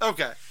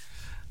 Okay.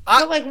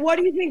 But, like, what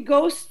do you think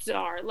ghosts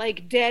are?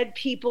 Like, dead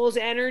people's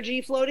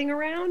energy floating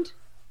around?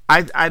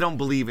 I don't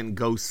believe in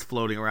ghosts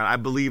floating around. I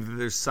believe that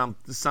there's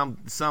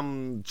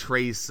some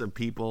trace of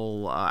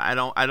people. I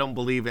don't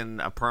believe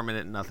in a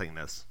permanent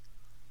nothingness.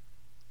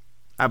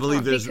 I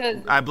believe because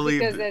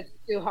it's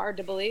too hard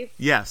to believe.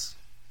 Yes,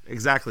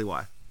 exactly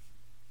why.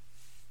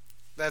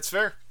 That's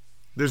fair.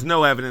 There's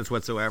no evidence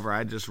whatsoever.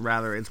 I just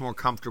rather it's more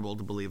comfortable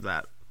to believe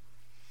that.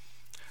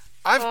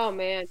 Oh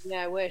man,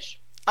 yeah, I wish.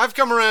 I've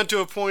come around to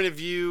a point of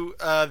view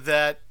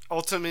that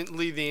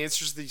ultimately the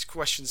answers to these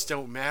questions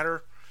don't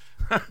matter.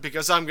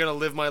 Because I'm going to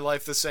live my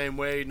life the same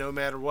way no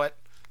matter what.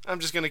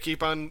 I'm just going to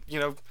keep on,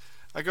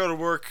 I go to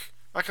work,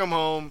 I come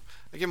home,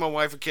 I give my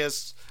wife a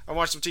kiss, I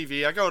watch some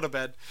TV, I go to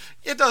bed.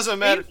 It doesn't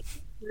matter.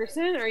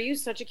 Are you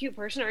such a cute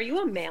person? Are you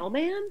a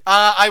mailman?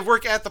 I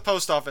work at the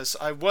post office.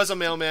 I was a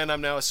mailman,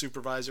 I'm now a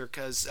supervisor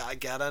because I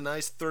got a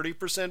nice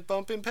 30%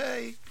 bump in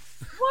pay.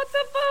 What the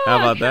fuck? How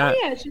about that?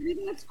 Yeah,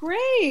 that's great.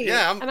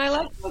 Yeah, and I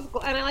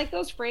like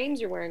those frames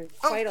you're wearing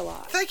quite a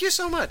lot. Thank you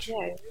so much. Yeah,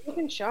 you're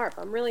looking sharp.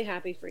 I'm really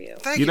happy for you.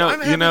 Thank you.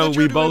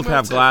 We both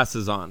have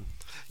glasses on.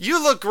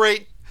 You look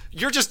great.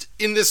 You're just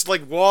in this,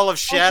 like, wall of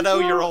shadow.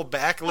 You're all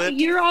backlit.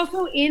 You're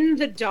also in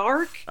the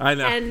dark. I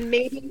know. And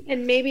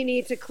maybe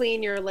need to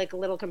clean your, like,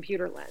 little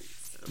computer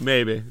lens.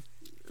 Maybe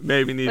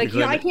need to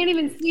clean I can't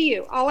even see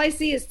you. All I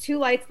see is two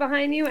lights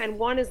behind you, and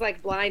one is,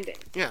 like, blinding.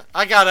 Yeah,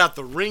 I got out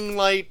the ring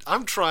light.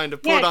 I'm trying to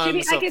put on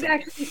Chibi, something. I could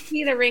actually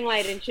see the ring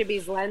light in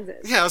Chibi's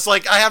lenses. Yeah, it's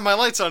like I have my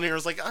lights on here.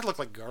 It's like I look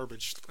like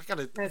garbage.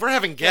 We're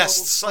having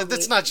guests. So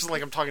it's not just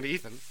like I'm talking to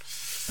Ethan.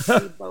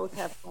 We both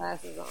have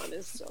glasses on.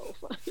 It's so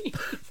funny.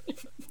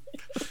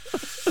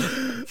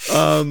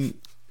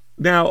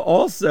 Now,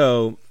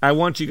 also, I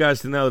want you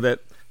guys to know that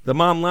The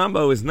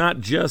Mamlambo is not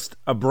just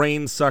a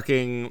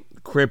brain-sucking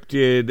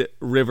cryptid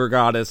river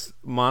goddess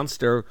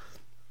monster.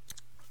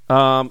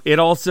 It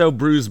also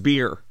brews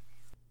beer.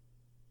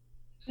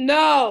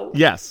 No.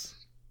 Yes.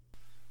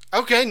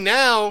 Okay,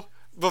 now,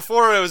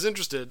 before I was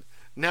interested,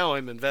 now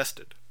I'm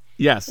invested.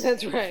 Yes.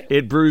 That's right.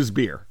 It brews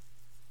beer.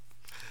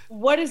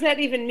 What does that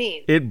even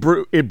mean? It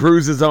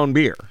brews its own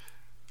beer.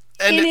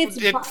 And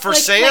for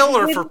sale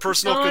or for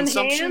personal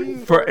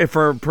consumption?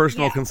 For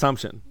personal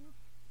consumption.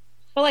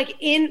 But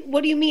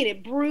what do you mean?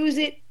 It brews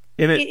it?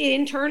 It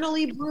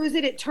internally brews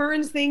it? It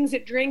turns things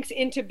it drinks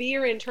into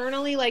beer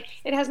internally? Like,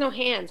 it has no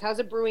hands. How's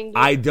it brewing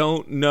beer? I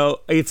don't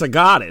know. It's a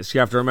goddess. You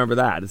have to remember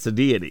that. It's a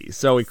deity.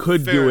 So it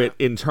could do it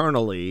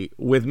internally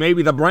with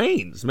maybe the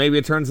brains. Maybe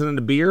it turns it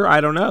into beer.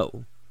 I don't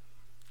know.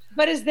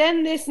 But is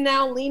then this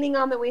now leaning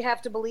on that we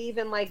have to believe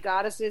in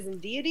goddesses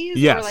and deities?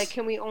 Yes. Or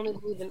can we only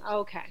believe in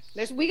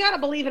we gotta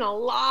believe in a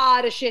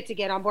lot of shit to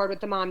get on board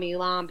with the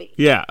Mamlambo.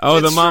 Yeah. Oh,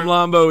 the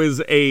Mamlambo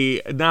is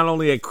not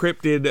only a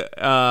cryptid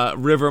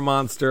river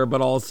monster, but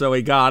also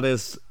a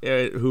goddess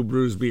who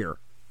brews beer.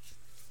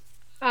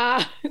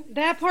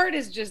 That part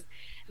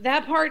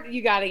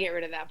you gotta get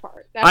rid of that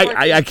part.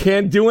 I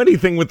can't do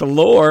anything with the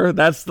lore.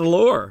 That's the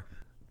lore.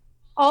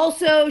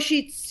 Also,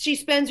 she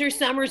spends her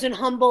summers in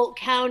Humboldt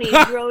County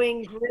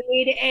growing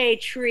grade A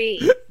tree.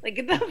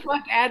 Get the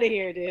fuck out of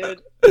here,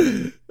 dude.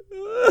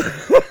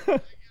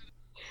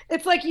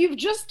 It's like you've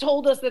just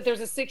told us that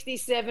there's a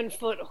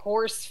 67-foot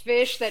horse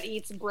fish that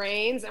eats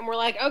brains, and we're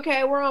like,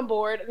 okay, we're on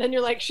board. And then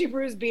you're like, she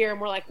brews beer, and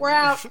we're like, we're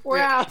out, we're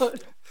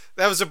out.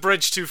 That was a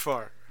bridge too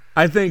far.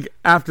 I think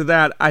after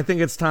that,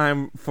 it's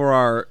time for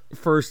our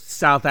first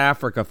South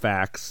Africa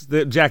facts.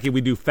 Jackie,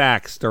 we do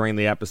facts during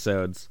the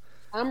episodes.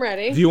 I'm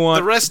ready.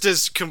 The rest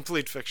is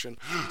complete fiction.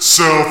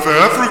 South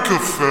Africa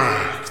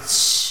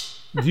facts.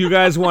 Do you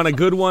guys want a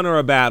good one or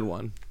a bad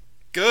one?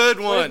 Good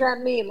one. What does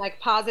that mean? Like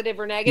positive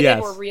or negative,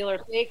 yes. Or real or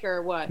fake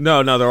or what?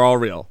 No, they're all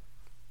real.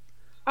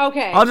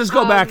 Okay. I'll just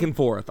go back and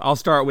forth. I'll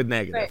start with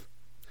negative.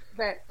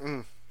 Right.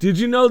 Did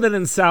you know that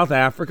in South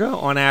Africa,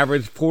 on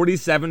average,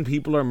 47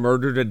 people are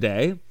murdered a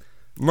day?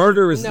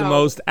 Murder is the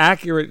most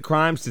accurate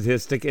crime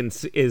statistic and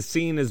is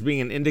seen as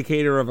being an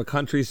indicator of a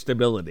country's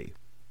stability.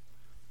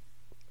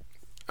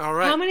 All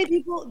right. How many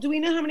people? Do we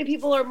know how many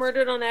people are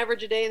murdered on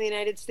average a day in the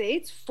United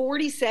States?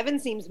 47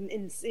 seems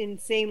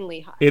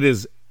insanely high. It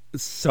is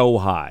so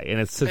high, and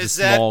it's such a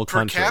small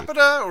country. Is that per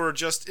capita or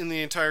just in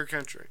the entire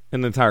country? In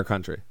the entire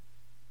country.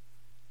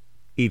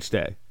 Each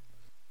day.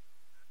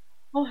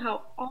 Oh,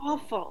 how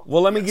awful.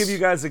 Well, let me give you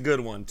guys a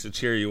good one to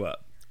cheer you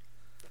up.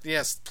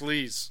 Yes,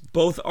 please.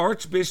 Both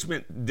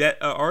Archbishop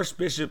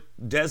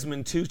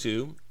Desmond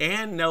Tutu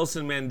and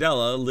Nelson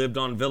Mandela lived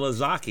on Villa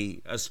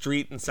Zaki, a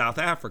street in South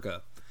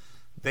Africa.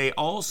 They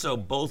also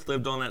both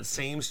lived on that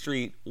same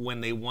street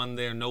when they won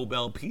their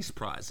Nobel Peace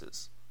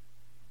Prizes.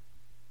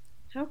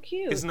 How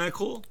cute. Isn't that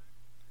cool?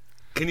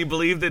 Can you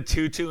believe that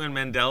Tutu and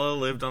Mandela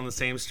lived on the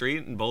same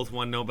street and both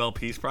won Nobel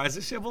Peace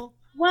Prizes, Sybil?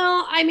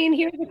 Well, I mean,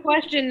 here's the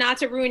question, not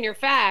to ruin your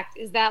fact.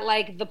 Is that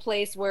the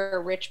place where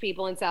rich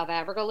people in South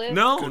Africa live?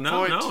 No.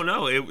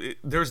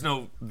 There's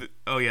no...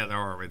 Oh, yeah, there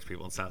are rich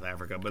people in South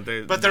Africa, but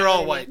they're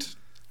all white.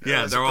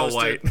 Yeah, they're all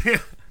white.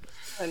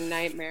 A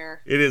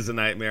nightmare. It is a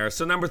nightmare.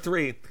 So number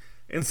 3...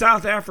 In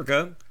South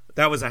Africa,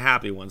 that was a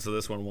happy one, so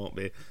this one won't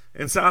be.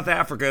 In South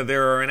Africa,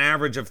 there are an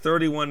average of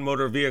 31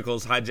 motor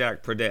vehicles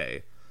hijacked per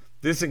day.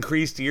 This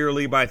increased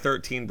yearly by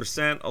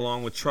 13%,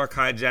 along with truck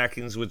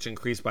hijackings, which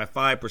increased by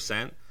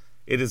 5%.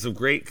 It is of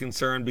great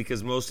concern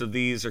because most of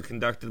these are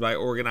conducted by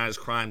organized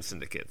crime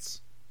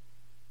syndicates.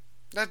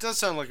 That does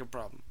sound like a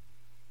problem.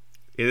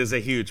 It is a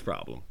huge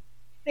problem.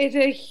 It's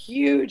a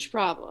huge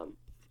problem.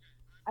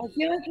 I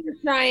feel like you're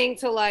trying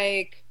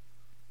to,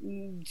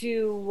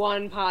 do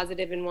one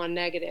positive and one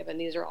negative, and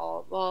these are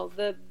all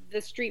the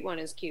street one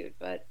is cute,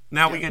 but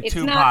now we get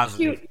two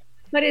positive. Cute,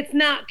 but it's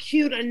not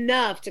cute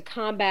enough to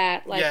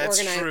combat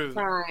organized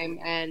crime.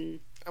 And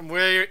I'm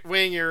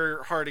weighing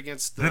your heart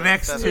against the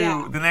next two.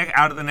 Yeah.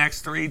 Out of the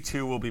next 3,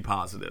 2 will be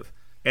positive,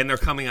 and they're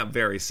coming up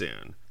very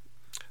soon.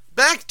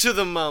 Back to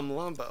the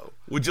Mamlambo.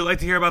 Would you like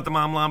to hear about the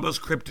Mamlambo's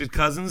cryptid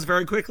cousins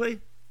very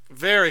quickly?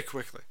 Very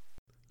quickly.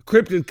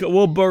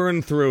 We'll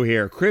burn through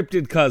here.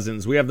 Cryptid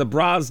cousins. We have the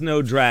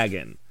Brosno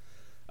dragon.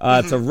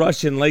 It's a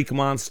Russian lake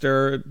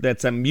monster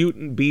that's a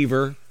mutant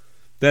beaver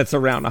that's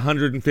around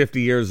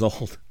 150 years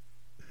old.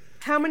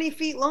 How many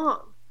feet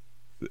long?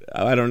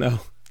 I don't know.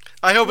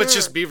 I hope it's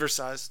just beaver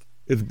sized.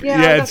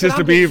 It's just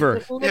a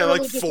beaver. Yeah,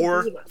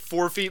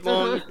 4 feet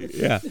long.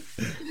 Yeah.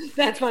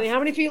 That's funny. How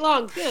many feet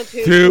long? Yeah,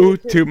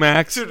 two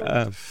max. 2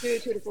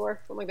 to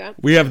 4, something like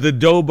that. We have the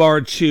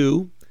Dobar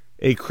Chew,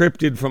 a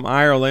cryptid from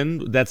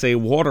Ireland that's a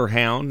water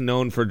hound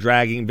known for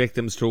dragging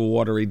victims to a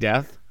watery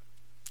death.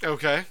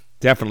 Okay.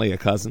 Definitely a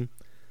cousin.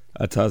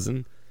 A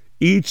cousin.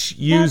 Each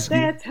used...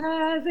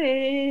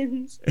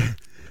 cousins.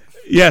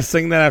 Yes,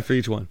 sing that after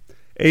each one.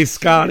 A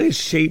Scottish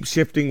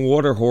shape-shifting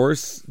water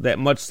horse that,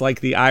 much like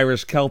the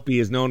Irish Kelpie,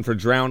 is known for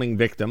drowning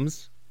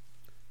victims.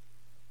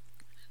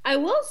 I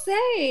will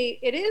say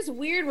it is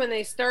weird when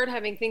they start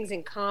having things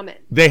in common.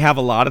 They have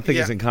a lot of things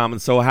Yeah. in common.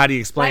 So how do you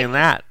explain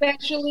that?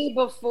 Especially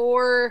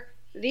before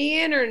the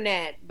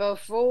internet,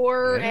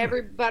 before Yeah.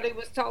 everybody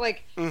was taught,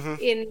 like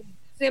in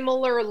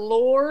similar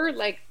lore,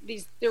 like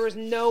there was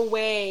no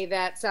way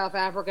that South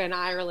Africa and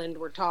Ireland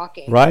were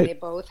talking. Right. They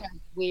both have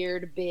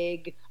weird,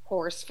 big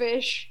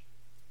horsefish.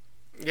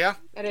 Yeah.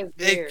 That is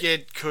weird.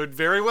 It could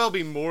very well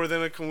be more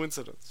than a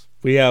coincidence.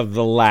 We have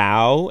the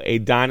Lao, a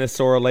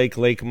dinosaur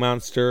lake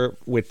monster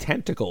with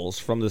tentacles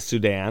from the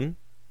Sudan.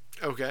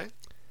 Okay.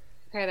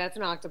 Okay, that's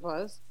an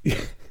octopus.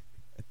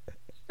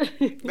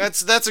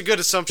 That's a good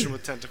assumption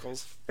with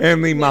tentacles.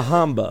 And the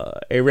Mahamba,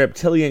 a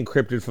reptilian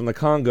cryptid from the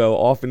Congo,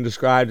 often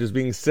described as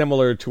being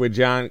similar to a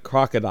giant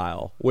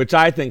crocodile, which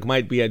I think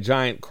might be a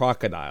giant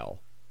crocodile.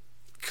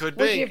 Could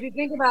Which, be. if you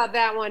think about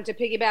that one, to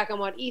piggyback on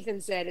what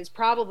Ethan said, is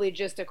probably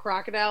just a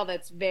crocodile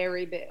that's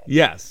very big.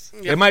 Yes.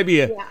 Yeah. It might be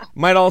Yeah.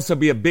 might also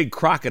be a big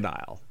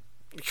crocodile.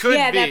 Could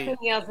yeah, be. that's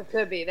something else it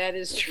could be. That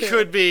is true.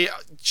 Could be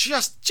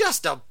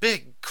just a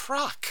big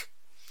croc.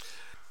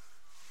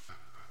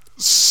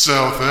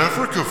 South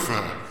Africa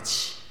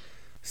facts.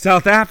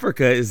 South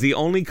Africa is the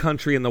only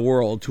country in the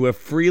world to have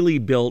freely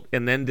built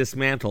and then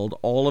dismantled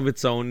all of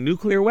its own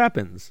nuclear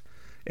weapons.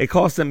 It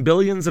cost them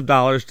billions of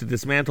dollars to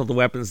dismantle the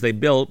weapons they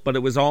built, but it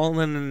was all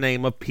in the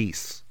name of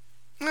peace.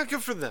 Well,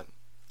 good for them.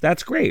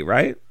 That's great,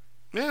 right?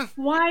 Yeah.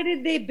 Why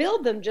did they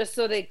build them? Just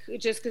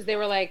because they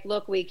were like,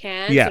 look, we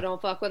can, Yeah. so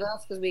don't fuck with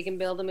us because we can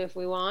build them if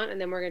we want,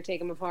 and then we're gonna take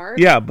them apart.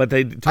 Yeah, but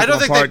they took I don't them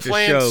think they apart to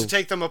planned show. to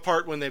take them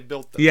apart when they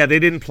built them. Yeah, they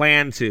didn't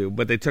plan to,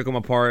 but they took them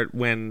apart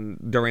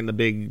during the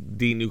big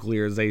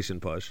denuclearization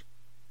push.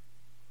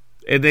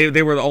 And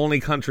they were the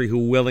only country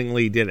who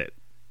willingly did it.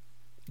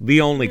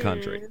 The only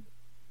country.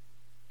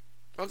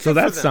 Well, good So for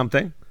that's them.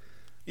 something.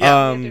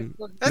 Yeah.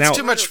 Now- That's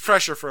too much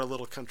pressure for a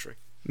little country.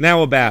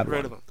 Now a bad Get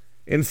rid of one. them.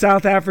 In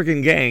South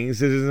African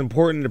gangs, it is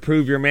important to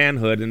prove your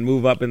manhood and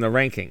move up in the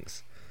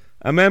rankings.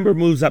 A member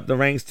moves up the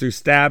ranks through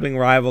stabbing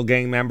rival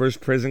gang members,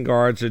 prison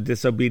guards, or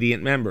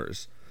disobedient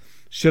members.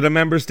 Should a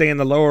member stay in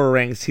the lower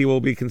ranks, he will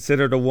be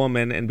considered a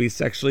woman and be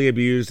sexually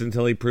abused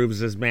until he proves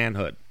his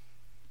manhood.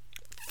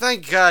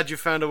 Thank God you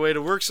found a way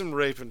to work some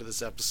rape into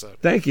this episode.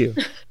 Thank you.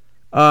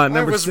 I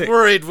Number was 6.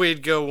 worried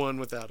we'd go one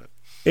without it.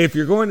 If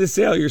you're going to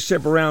sail your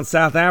ship around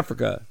South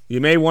Africa, you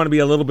may want to be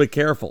a little bit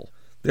careful.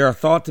 There are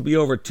thought to be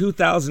over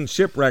 2,000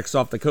 shipwrecks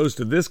off the coast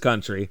of this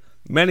country.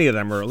 Many of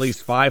them are at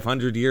least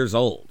 500 years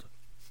old.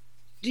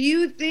 Do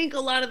you think a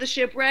lot of the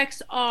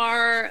shipwrecks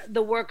are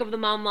the work of the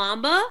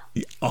Mamlambo?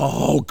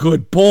 Oh,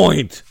 good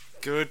point.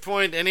 Good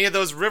point. Any of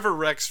those river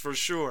wrecks for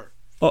sure.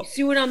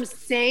 See what I'm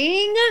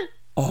saying?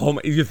 Oh,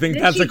 you think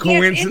Then that's she a gets in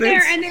coincidence?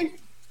 there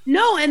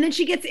and then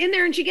she gets in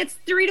there and she gets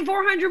 300 to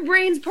 400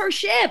 brains per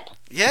ship.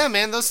 Yeah,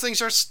 man, those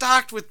things are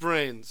stocked with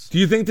brains. Do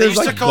you think They there's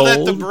used like to call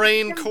gold? that the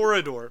brain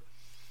corridor.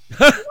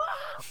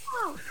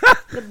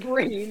 The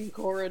brain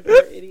corridor,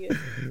 idiot.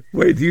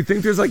 Wait, do you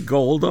think there's like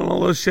gold on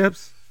all those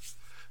ships?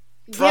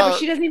 Yeah, but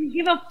she doesn't even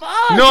give a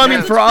fuck. No, I mean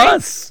That's for what's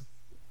us.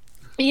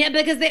 crazy. Yeah,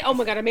 because oh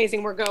my god,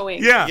 amazing, we're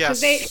going. Yeah.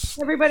 Yes. Because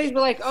everybody's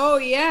like, oh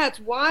yeah, it's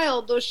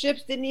wild. Those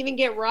ships didn't even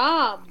get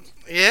robbed.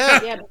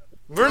 Yeah. Yeah, but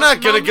We're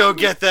not going to go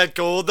get that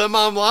gold. The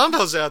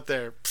Mamlambo's out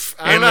there.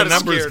 I'm And the not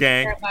numbers scared.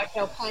 gang. care about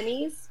no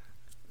pennies.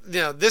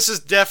 Yeah, this is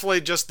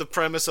definitely just the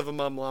premise of a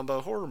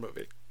Mamlambo horror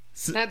movie.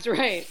 That's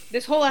right.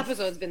 This whole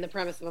episode's been the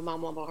premise of a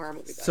Mamlambo horror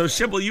movie. So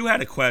Shibble, you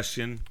had a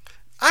question.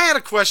 I had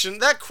a question.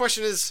 That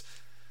question is,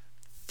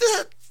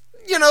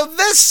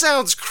 this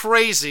sounds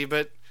crazy,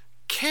 but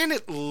can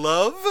it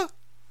love?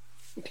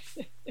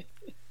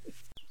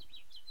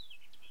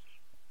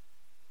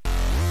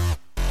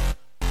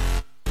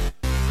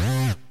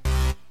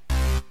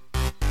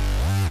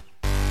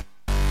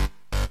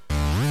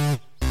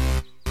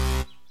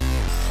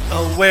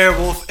 A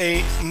werewolf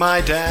ate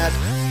my dad,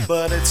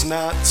 but it's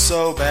not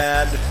so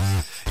bad.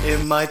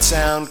 It might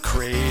sound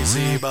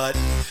crazy, but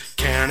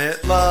can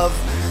it love?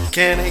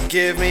 Can it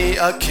give me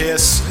a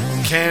kiss?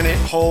 Can it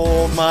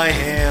hold my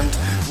hand?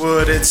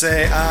 Would it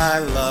say I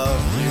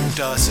love you?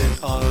 Does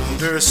it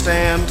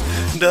understand?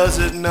 Does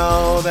it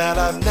know that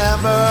I've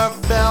never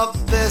felt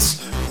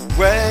this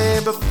way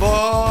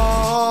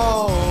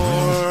before?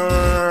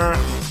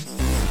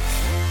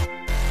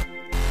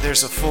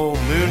 There's a full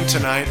moon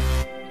tonight.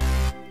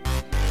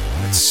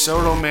 It's so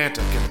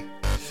romantic, and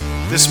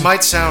this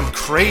might sound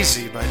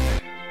crazy, but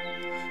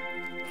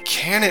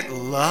can it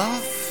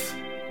love?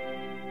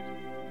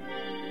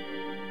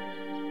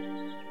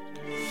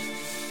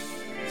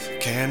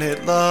 Can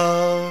it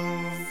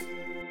love?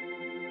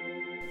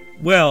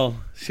 Well,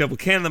 Shibble,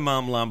 can the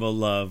Mamlambo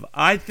love?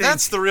 I think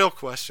That's the real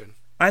question.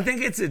 I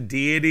think it's a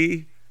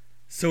deity,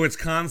 so its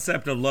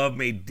concept of love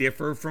may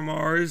differ from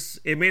ours.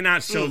 It may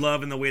not show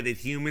love in the way that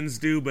humans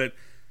do, but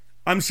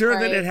I'm sure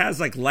that Right. it has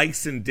like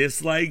likes and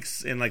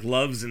dislikes and like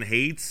loves and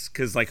hates,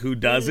 because like who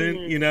doesn't,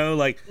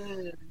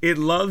 it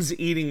loves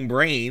eating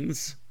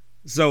brains.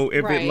 So if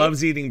it Right.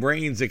 loves eating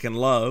brains, it can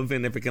love,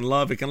 and if it can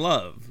love,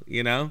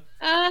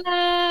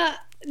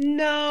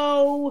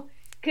 No,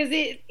 because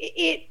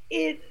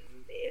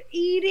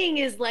eating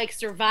is like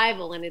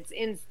survival and it's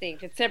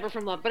instinct. It's separate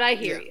from love. But I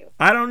hear you.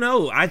 I don't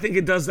know. I think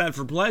it does that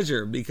for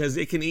pleasure because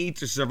it can eat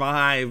to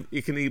survive.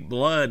 It can eat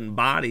blood and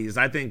bodies.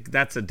 I think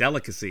that's a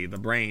delicacy, the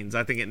brains.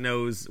 I think it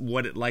knows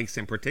what it likes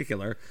in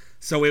particular.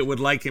 So it would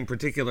like in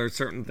particular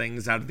certain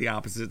things out of the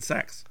opposite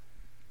sex.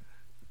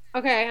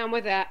 Okay, I'm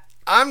with that.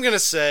 I'm going to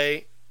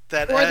say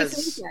that Or the as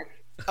same sex.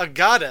 a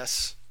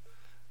goddess,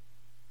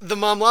 the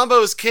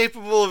Mamlambo is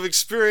capable of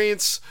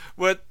experience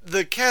what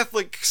the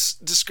Catholics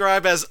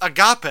describe as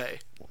agape.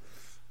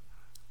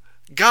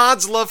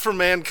 God's love for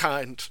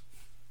mankind.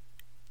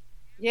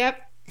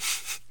 Yep.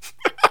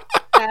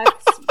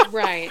 That's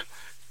right.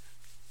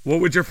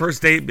 What would your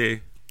first date be?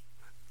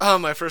 Oh,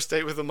 my first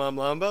date with the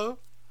Mamlambo?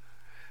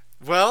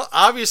 Well,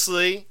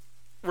 obviously,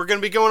 we're going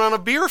to be going on a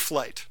beer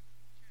flight.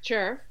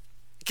 Sure.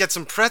 Get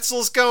some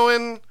pretzels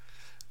going.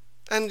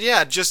 And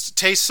yeah, just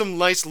taste some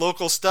nice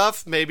local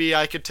stuff. Maybe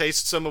I could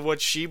taste some of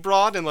what she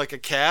brought in like a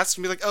cask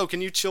and be like, oh,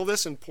 can you chill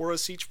this and pour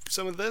us each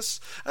some of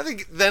this? I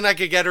think then I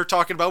could get her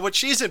talking about what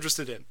she's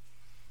interested in.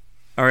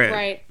 All right.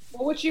 Right.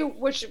 Well,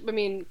 I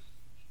mean,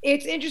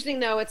 it's interesting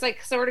though. It's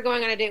like sort of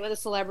going on a date with a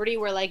celebrity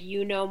where like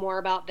you know more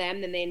about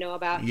them than they know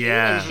about you.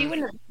 Yeah. Like, she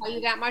wouldn't have to tell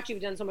you that much.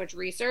 You've done so much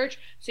research.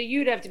 So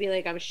you'd have to be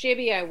like, I'm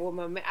Shibby. I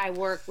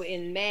work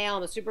in mail.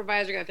 I'm a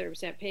supervisor. Got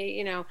 30% pay.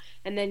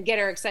 And then get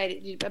her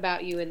excited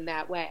about you in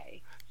that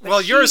way. But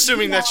well, you're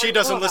assuming that she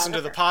doesn't listen to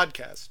the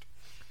podcast.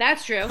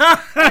 That's true.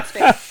 That's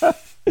fair.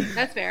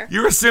 That's fair.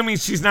 You're assuming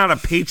she's not a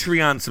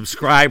Patreon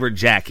subscriber,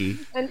 Jackie.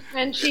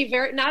 And she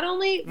not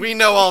only we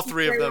know all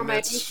three of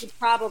them. She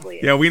probably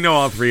is. Yeah, we know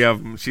all three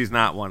of them. She's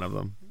not one of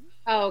them.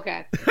 Oh,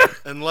 okay.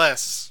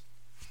 Unless.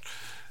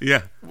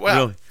 Yeah.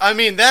 Well, really. I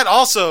mean that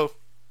also.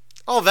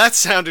 Oh, that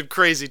sounded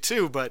crazy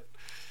too. But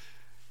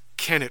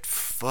can it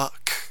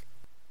fuck?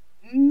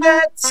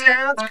 That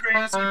sounds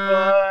crazy,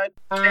 but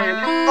can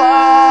it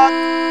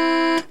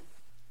fuck?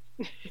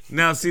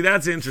 Now, see,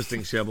 that's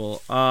interesting,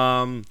 Shibble.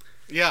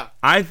 Yeah.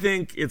 I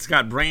think it's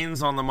got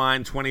brains on the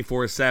mind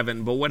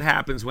 24/7, but what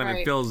happens when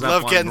it fills up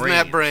Love on getting brains?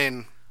 that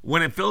brain.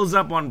 When it fills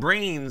up on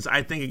brains,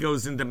 I think it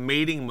goes into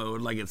mating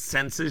mode, like its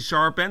senses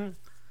sharpen.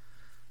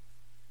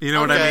 You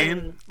know what I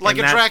mean? Like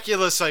And a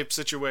Dracula type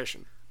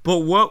situation. But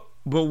what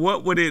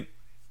would it...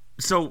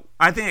 So,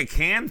 I think it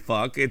can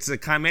fuck. It's a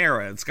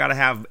chimera. It's got to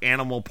have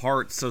animal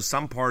parts, so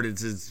some part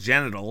is its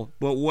genital.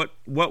 But what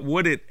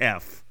would it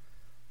F?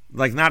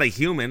 Like, not a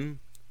human,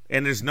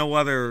 and there's no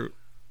other...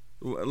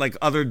 Like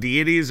other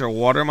deities or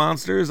water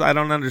monsters? I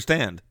don't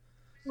understand.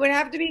 It would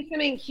have to be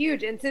something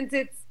huge, and since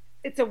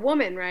it's a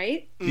woman,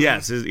 right?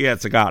 Yes,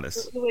 it's a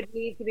goddess. It would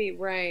need to be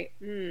right.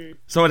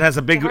 So it has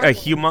a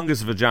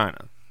humongous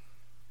vagina.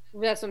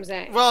 That's what I'm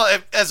saying. Well,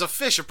 as a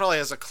fish, it probably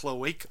has a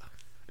cloaca.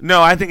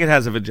 No, I think it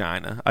has a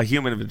vagina, a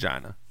human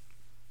vagina.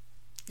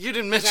 You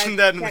didn't mention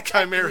that in the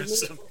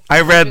chimeras. I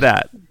read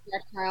that.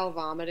 Projectile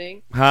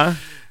vomiting. Huh?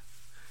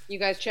 You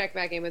guys check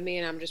back in with me,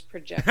 and I'm just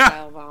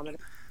projectile vomiting.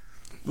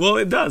 Well,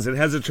 it does. It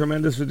has a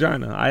tremendous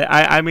vagina.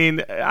 I mean,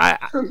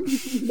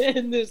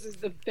 Man, this is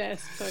the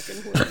best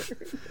fucking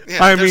word.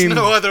 Yeah, there's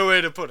no other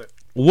way to put it.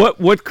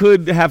 What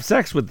could have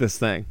sex with this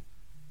thing?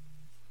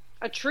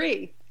 A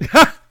tree.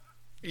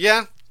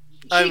 Yeah.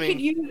 But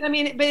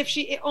if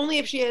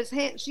she has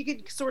hands, she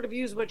could sort of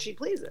use what she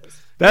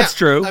pleases. That's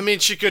true. I mean,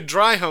 she could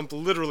dry hump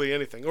literally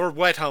anything, or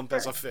wet hump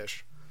as a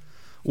fish.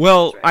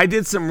 Well, I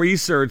did some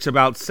research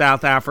about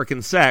South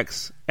African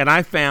sex, and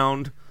I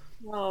found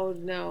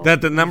that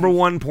the number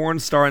one porn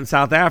star in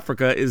South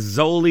Africa is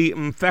Zoli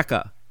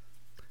Mfeka.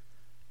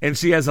 And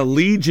she has a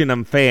legion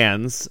of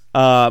fans,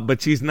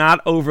 but she's not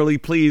overly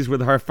pleased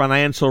with her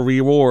financial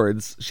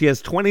rewards. She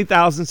has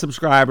 20,000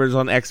 subscribers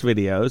on X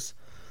videos,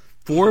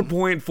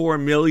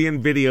 4.4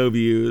 million video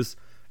views,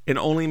 and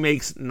only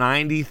makes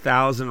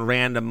 90,000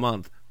 rand a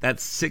month.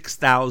 That's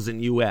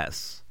 6,000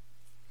 US.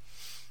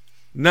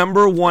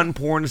 Number one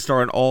porn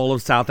star in all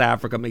of South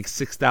Africa makes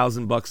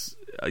 $6,000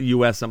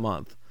 US a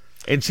month.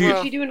 And is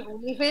she doing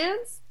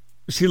OnlyFans?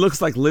 She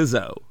looks like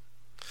Lizzo.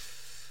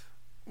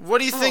 What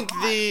do you think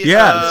the?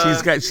 Yeah,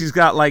 she's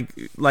got like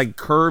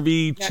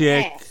curvy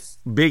chick,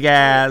 big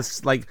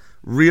ass, like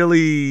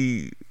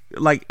really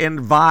like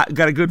and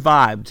got a good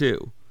vibe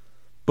too,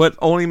 but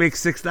only makes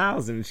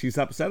 6,000. She's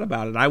upset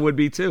about it. I would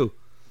be too.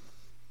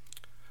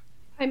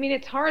 I mean,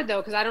 it's hard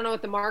though because I don't know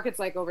what the market's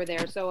like over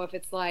there. So if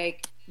it's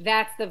like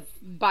that's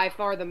by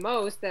far the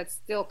most, that's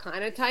still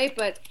kind of tight.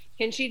 But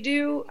can she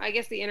do? I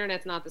guess the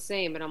internet's not the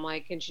same. But I'm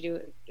like, can she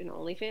do an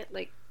OnlyFans?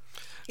 Like,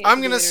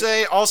 I'm gonna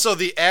say also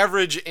the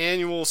average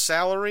annual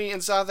salary in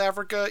South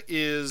Africa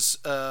is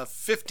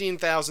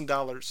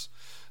 $15,000.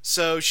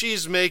 So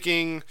she's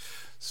making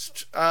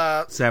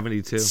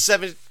 72.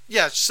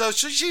 Yeah, so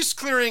she's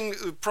clearing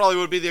probably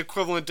would be the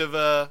equivalent of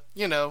a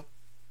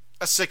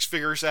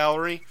 6-figure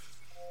salary.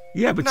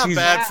 Yeah, but not she's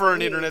bad for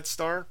an internet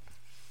star.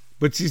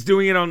 But she's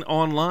doing it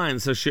online,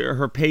 so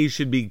her pay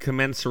should be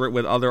commensurate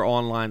with other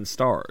online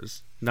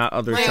stars, not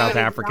other South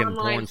African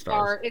porn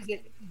stars.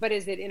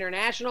 Is it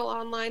international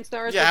online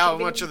stars? Yeah, how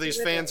much of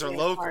these fans are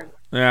local?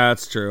 Yeah,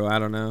 that's true. I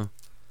don't know.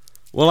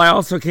 Well, I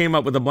also came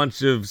up with a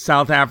bunch of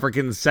South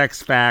African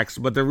sex facts,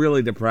 but they're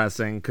really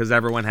depressing because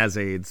everyone has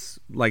AIDS.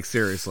 Like,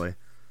 seriously.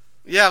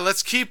 Yeah,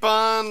 let's keep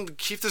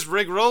this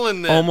rig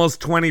rolling then.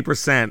 Almost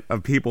 20%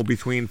 of people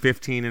between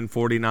 15 and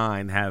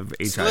 49 have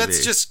HIV. So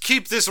let's just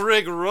keep this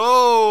rig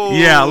rolling.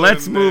 Yeah,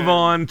 let's move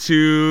on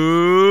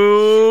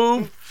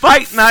to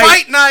Fight Night.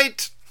 Fight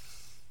Night!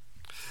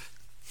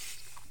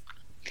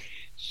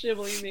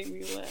 Shibble, you make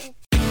me laugh.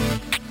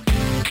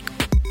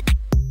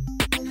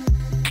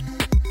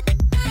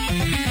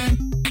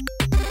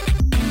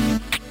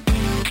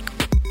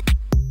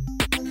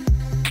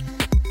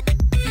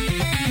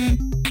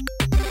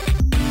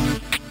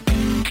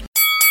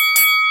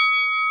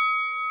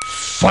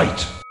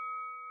 Fight!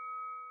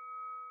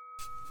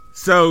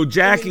 So,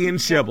 Jackie and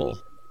Shibble,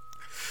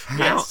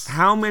 Yes.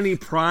 how many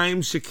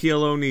prime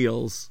Shaquille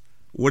O'Neals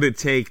would it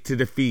take to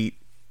defeat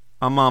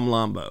a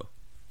Mamlambo?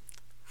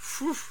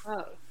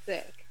 Oh,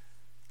 sick.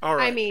 All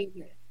right. I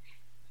mean,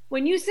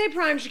 when you say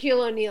prime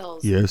Shaquille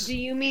O'Neals, Yes. do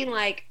you mean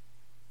like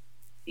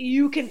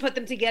you can put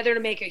them together to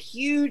make a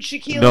huge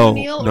Shaquille No,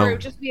 O'Neal, no. or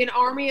just be an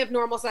army of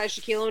normal size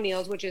Shaquille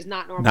O'Neals, which is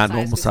not normal Not size?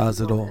 normal 'cause size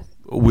he's at all. enormous.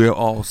 We're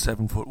all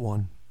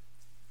 7'1".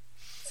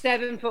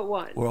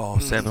 7'1". We're all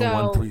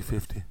 7'1", So-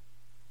 350.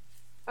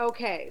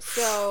 Okay,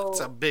 so It's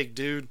a big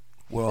dude.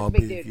 We're all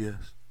big big, dude.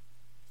 yes.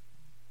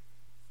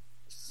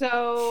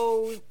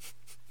 so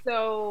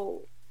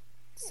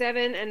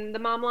 7, and the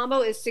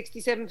Mamlambo is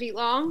 67 feet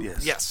long.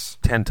 Yes. Yes.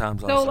 10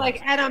 times our So size.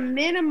 like at a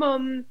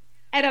minimum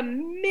 10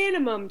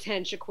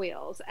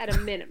 Shaquilles at a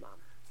minimum,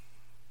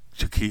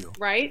 Shaquille.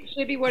 right?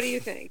 Shibby, what do you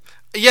think?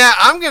 Yeah,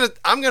 I'm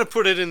gonna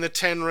put it in the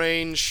 10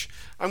 range.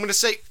 I'm gonna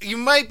say you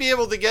might be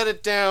able to get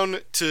it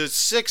down to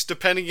 6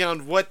 depending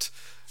on what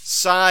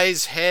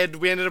size head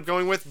we ended up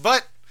going with.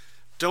 But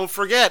don't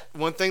forget,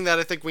 one thing that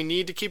I think we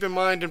need to keep in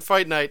mind in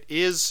Fight Night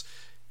is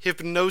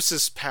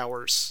hypnosis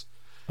powers.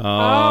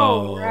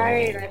 Oh,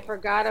 right. I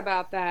forgot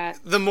about that.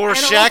 The more And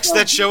Shaqs also-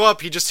 that show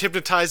up, he just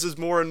hypnotizes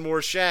more and more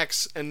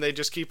Shaqs, and they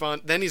just keep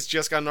on. Then he's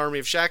just got an army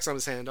of Shaqs on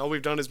his hand. All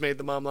we've done is made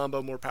the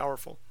Mamlambo more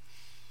powerful.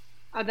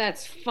 Oh,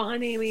 that's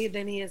funny.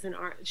 Then he has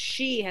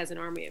she has an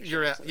army of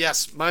You're ships.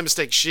 yes, my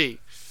mistake. She.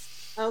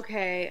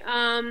 Okay.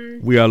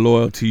 We are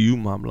loyal to you,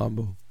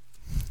 Mamlambo.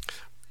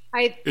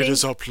 I think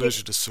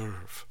to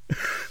serve.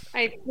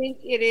 I think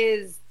it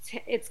is.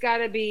 It's got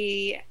to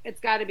be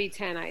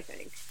 10. I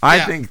think. I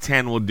Yeah. think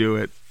 10 will do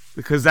it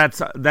because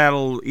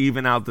that'll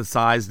even out the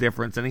size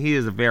difference, and he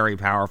is very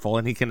powerful,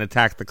 and he can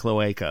attack the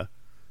cloaca.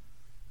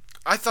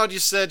 I thought you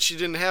said she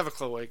didn't have a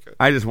cloaca.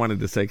 I just wanted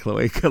to say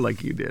cloaca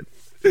like you did.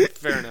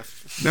 Fair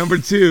enough. Number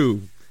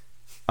 2,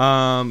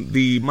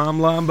 the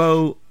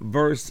Mamlambo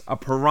versus a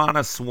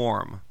piranha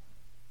swarm.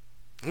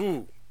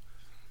 Ooh.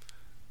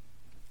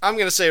 I'm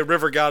gonna say a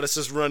river goddess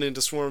has run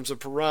into swarms of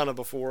piranha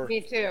before.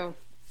 Me too.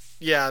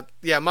 Yeah,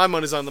 my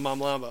money's on the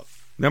Mamlambo.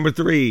 Number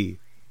 3,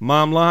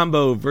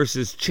 Mamlambo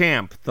versus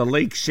Champ, the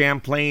Lake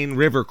Champlain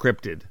River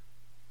cryptid.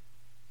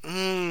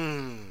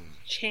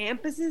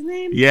 Champ is his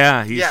name.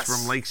 Yeah, he's Yes.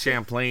 from Lake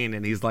Champlain,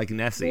 and he's like Do you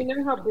Nessie.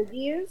 know how big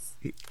he is?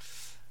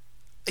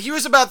 He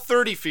was about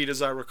 30 feet,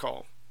 as I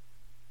recall.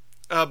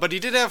 But he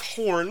did have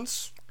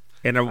horns.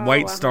 And a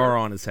white uh-huh. star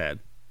on his head.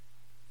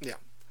 Yeah.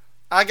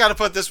 I gotta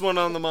put this one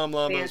on the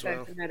Mamlambo as well.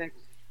 Anti-Semitic.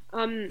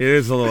 It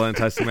is a little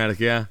anti-Semitic,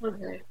 yeah.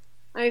 Okay.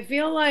 I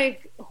feel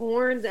like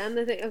horns and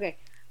the thing. Okay.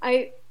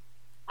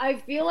 I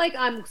feel like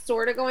I'm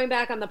sort of going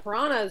back on the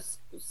piranhas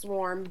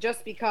swarm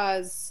just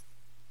because,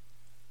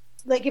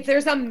 like, if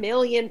there's a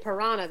million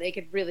piranha, they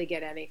could really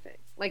get anything.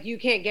 Like, you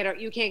can't get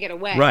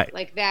away. Right.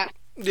 Like that.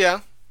 Yeah.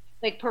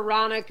 Like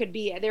piranha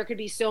there could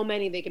be so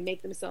many they could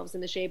make themselves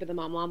in the shape of the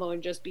Mamlambo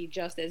and just be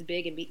just as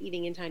big and be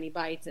eating in tiny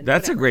bites. And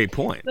That's a whatever. great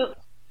point. So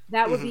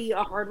that would be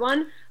a hard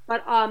one.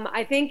 But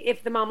I think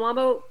if the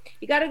Mamlambo,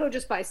 you got to go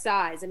just by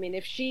size. I mean,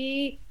 if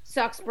she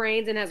sucks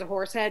brains and has a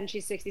horse head and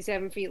she's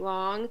 67 feet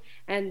long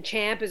and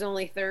Champ is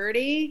only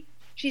 30,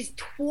 she's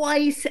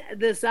twice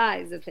the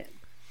size of him.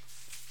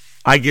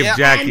 I give Yeah.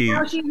 Jackie...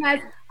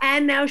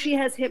 And now she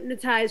has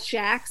hypnotized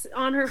Shaqs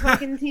on her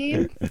fucking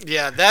team.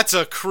 Yeah, that's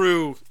a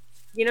crew.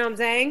 You know what I'm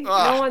saying?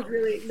 Ugh.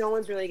 No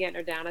one's really getting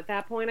her down at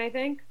that point, I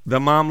think. The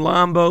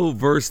Mamlambo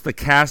versus the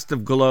cast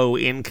of Glow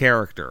in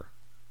character.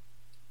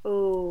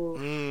 Ooh.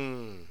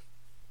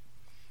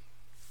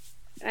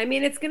 I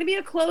mean, it's going to be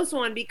a close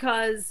one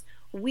because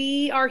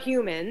we are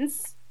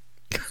humans,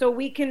 so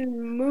we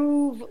can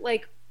move.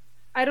 Like,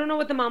 I don't know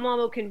what the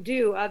Mamlambo can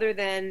do other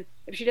than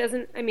if she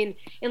doesn't. I mean,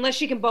 unless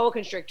she can boa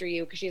constrictor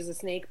you because she has a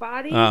snake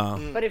body.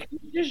 But if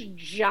she's just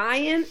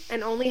giant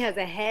and only has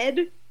a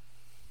head,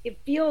 it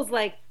feels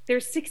like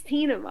there's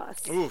 16 of us.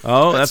 Oof,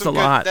 Oh, that's a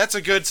lot. That's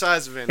a good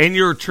size of it. And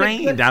you're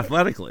trained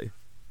athletically.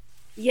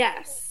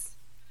 Yes.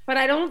 But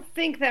I don't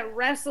think that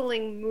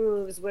wrestling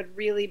moves would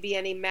really be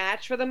any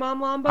match for the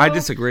Mamlambo. I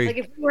disagree. Like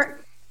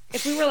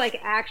if we were like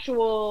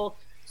actual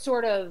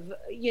sort of,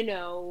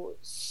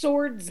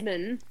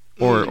 swordsmen.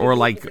 Or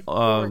like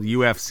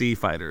UFC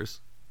fighters.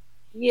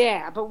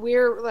 Yeah, but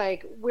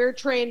we're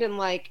trained in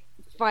like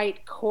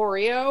fight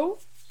choreo.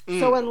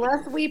 So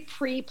unless we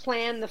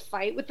pre-plan the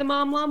fight with the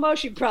Mamlambo,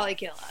 she'd probably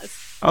kill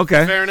us.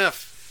 Okay. Fair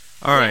enough.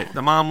 All right. Yeah.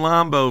 The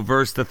Mamlambo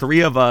versus the three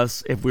of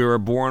us if we were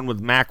born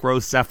with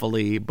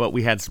macrocephaly, but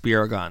we had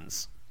spear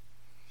guns.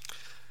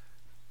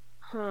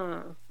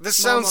 Huh. This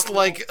sounds Mambo.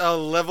 like a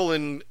level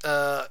in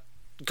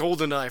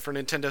GoldenEye for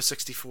Nintendo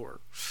 64.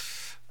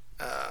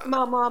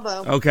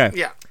 Mamlambo. Okay.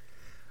 Yeah.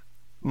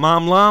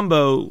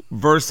 Mamlambo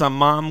versus a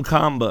Mom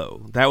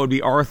combo. That would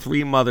be our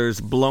three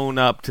mothers blown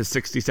up to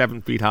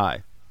 67 feet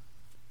high.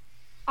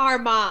 Our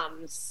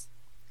moms.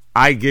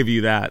 I give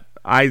you that.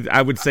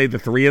 I would say the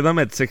three of them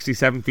at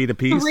 67 feet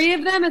apiece. 3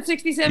 of them at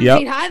 67 Yep.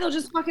 feet high, they'll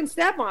just fucking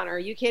step on her. Are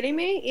you kidding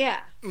me? Yeah.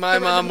 My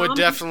So mom the would mom-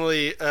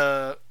 definitely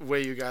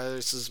weigh you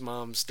guys'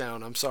 moms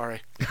down. I'm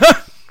sorry.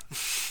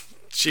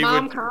 She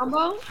Mom would.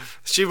 combo?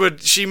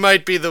 She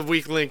might be the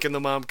weak link in the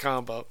mom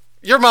combo.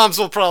 Your moms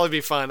will probably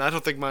be fine. I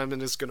don't think mine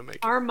is going to make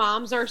it. Our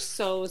moms are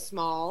so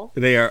small.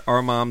 They are.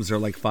 Our moms are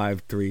like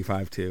 5'3",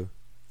 5'2".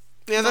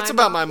 Yeah, that's My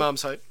about mom- my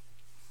mom's height.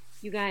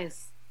 You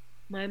guys,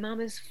 my mom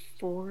is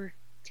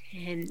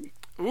 4'10".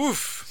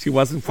 Oof. She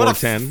wasn't What a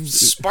 4'10".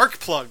 spark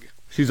plug.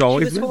 She's She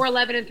always was been.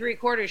 4'11 and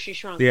 3/4. She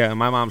shrunk. Yeah,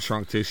 my mom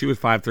shrunk too. She was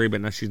 5'3",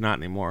 but now she's not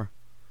anymore.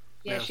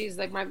 Yeah, Yeah. she's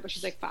like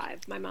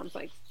 5. My mom's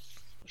like,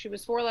 she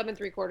was 4'11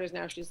 3/4.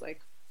 Now she's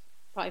like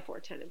probably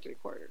 4'10 and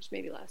 3/4,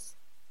 maybe less.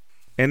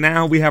 And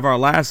now we have our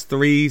last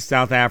three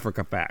South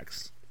Africa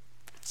facts.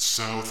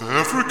 South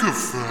Africa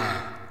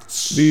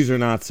facts. These are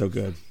not so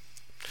good.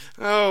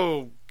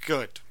 Oh,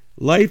 good.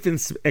 Life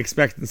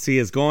expectancy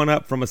has gone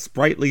up from a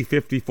sprightly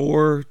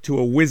 54 to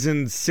a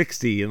wizened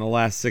 60 in the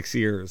last 6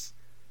 years.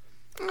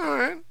 All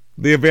right.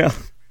 The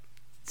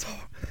It's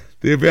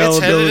headed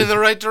availability in the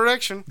right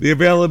direction. the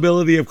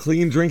availability of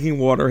clean drinking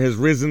water has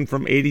risen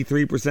from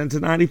 83% to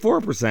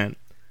 94%.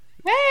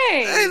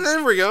 Hey, Hey,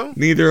 there we go.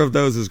 Neither of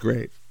those is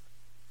great.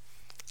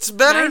 It's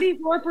better.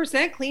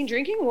 94% clean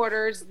drinking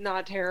water is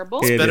not terrible.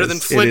 It better is- than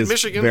Flint, it is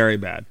Michigan. Very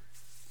bad.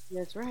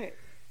 That's right.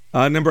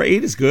 Number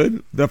 8 is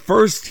good. The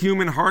first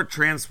human heart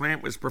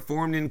transplant was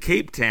performed in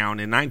Cape Town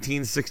in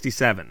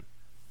 1967.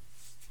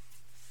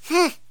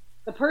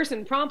 The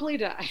person promptly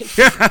died.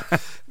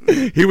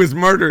 He was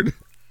murdered.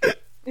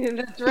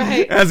 That's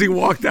right. As he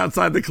walked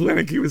outside the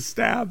clinic, he was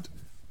stabbed.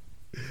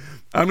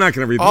 I'm not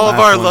going to read the All last of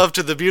our one. love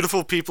to the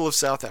beautiful people of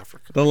South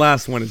Africa. The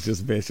last one is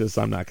just vicious.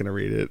 I'm not going to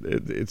read it.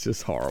 It's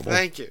just horrible.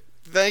 Thank you.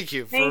 Thank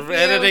you Thank for you.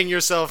 editing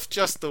yourself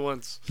just the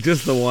once.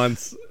 Just the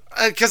once.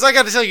 Because I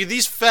got to tell you,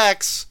 these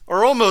facts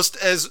are almost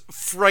as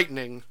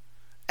frightening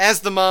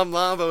as the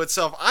Mamlambo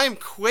itself. I'm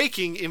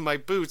quaking in my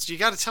boots. You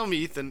got to tell me,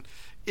 Ethan,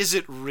 is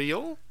it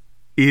real?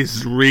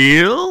 Is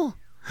real?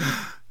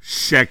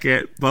 Check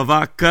it,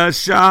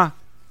 Bavakasha.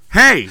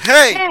 Hey!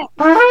 Hey!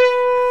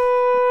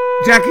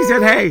 Jackie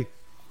said hey.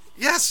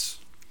 Yes!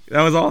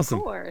 That was Of awesome.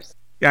 course.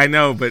 Yeah, I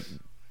know, but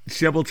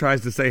Shibble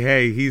tries to say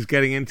hey. He's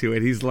getting into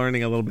it. He's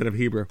learning a little bit of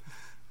Hebrew.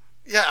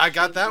 Yeah, I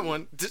got that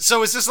one.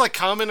 So is this like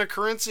common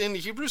occurrence in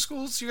Hebrew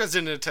schools? You guys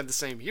didn't attend the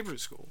same Hebrew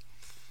school.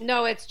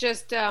 No, it's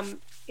just,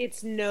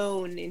 it's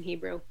known in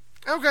Hebrew.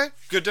 Okay,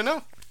 good to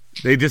know.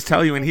 They just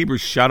tell you in Hebrew,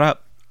 shut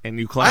up, and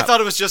you clap. I thought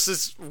it was just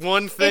this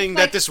one thing It's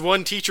that like- this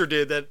one teacher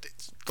did that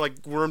like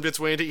wormed its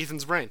way into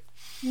Ethan's brain.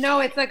 No,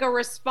 it's like a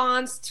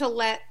response to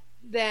let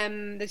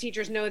the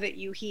teachers know that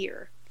you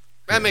hear.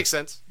 That makes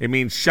sense. It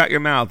means shut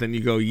your mouth, and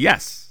you go,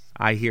 yes,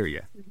 I hear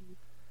you.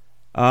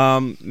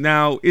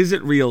 Now, is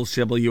it real,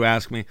 Shibble, you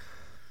ask me?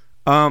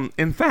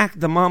 In fact,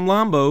 the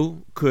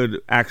Mamlambo could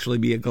actually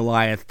be a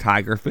Goliath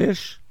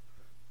tigerfish.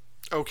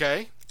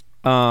 Okay.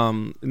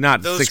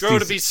 Not Those 60, grow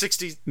to be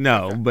 60.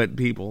 No, Okay. but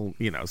people,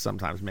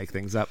 sometimes make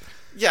things up.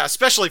 Yeah,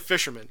 especially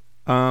fishermen.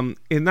 In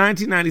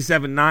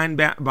 1997, 9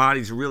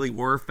 bodies really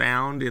were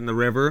found in the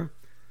river,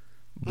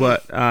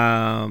 but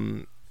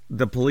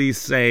the police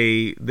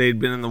say they'd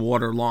been in the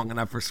water long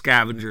enough for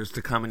scavengers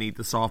to come and eat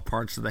the soft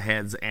parts of the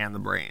heads and the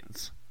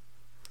brains.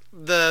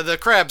 The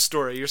crab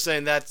story, you're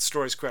saying that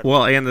story's credible.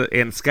 Well,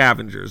 and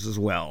scavengers as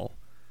well.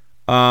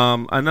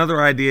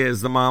 Another idea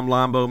is the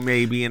Mamlambo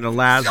may be in a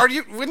Are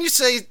you when you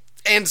say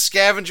and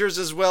scavengers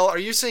as well, are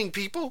you saying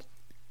people?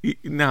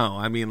 No,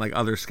 I mean like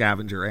other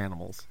scavenger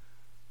animals.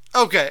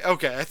 Okay.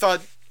 I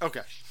thought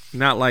okay.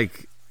 Not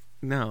like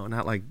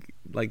not like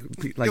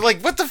You're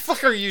like, what the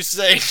fuck are you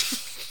saying?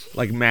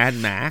 like Mad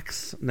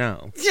Max.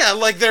 No. Yeah,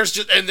 like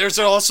there's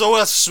also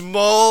a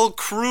small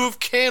crew of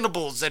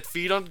cannibals that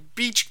feed on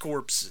beach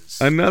corpses.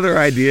 Another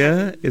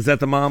idea is that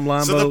the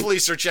Mamlambo So the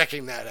police are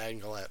checking that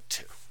angle out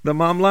too. The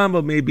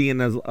Mamlambo may be an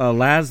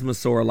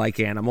elasmosaur-like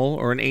animal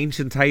or an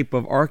ancient type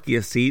of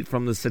archaeocete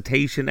from the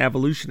cetacean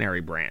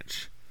evolutionary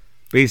branch.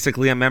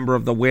 Basically a member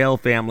of the whale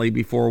family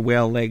before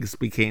whale legs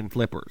became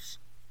flippers.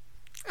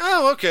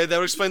 Oh, okay, that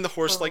would explain the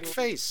horse-like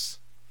face.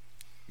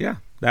 Yeah,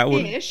 that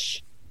would...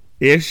 Ish.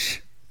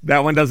 Ish?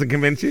 That one doesn't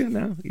convince you?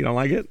 No? You don't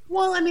like it?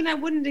 Well, I mean, I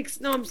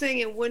wouldn't. No, I'm saying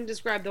it wouldn't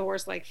describe the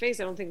horse-like face.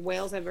 I don't think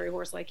whales have very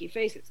horse-like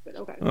faces, but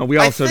okay. Well, we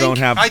also don't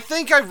have... I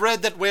think I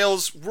read that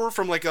whales were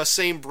from like a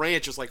same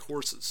branch as like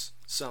horses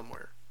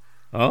somewhere.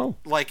 Oh,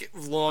 like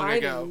long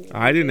ago.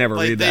 I didn't ever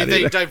Like read that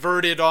they either.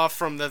 diverted off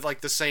from the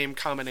same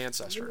common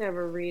ancestor. You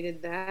never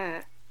read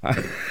that.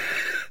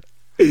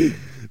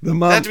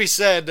 That to be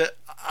said,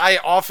 I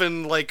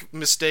often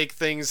mistake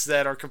things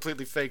that are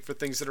completely fake for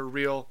things that are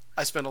real.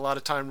 I spend a lot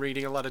of time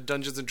reading a lot of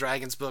Dungeons and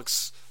Dragons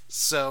books,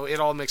 so it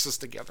all mixes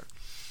together.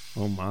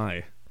 Oh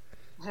my.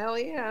 Hell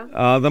yeah.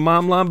 The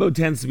Mamlambo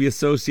tends to be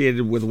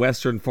associated with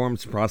Western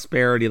forms of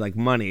prosperity like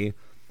money,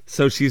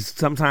 so she's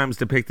sometimes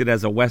depicted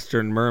as a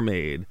Western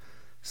mermaid.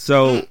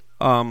 So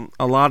a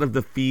lot of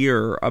the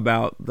fear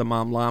about the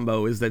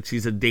Mamlambo is that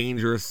she's a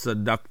dangerous,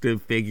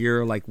 seductive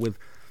figure,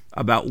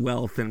 about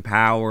wealth and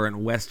power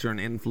and Western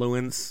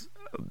influence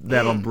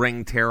that'll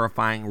bring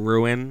terrifying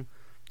ruin.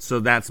 So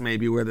that's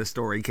maybe where the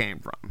story came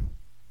from.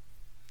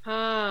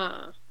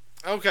 Huh.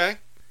 Okay.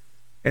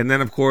 And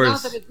then, of course...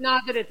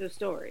 Not that it's a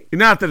story.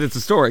 Not that it's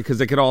a story, because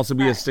it could also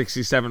be a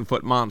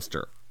 67-foot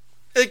monster.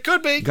 It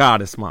could be.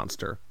 Goddess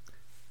monster.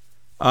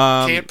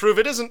 Can't prove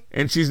it isn't.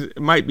 And she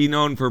might be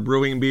known for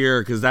brewing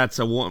beer, because that's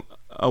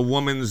a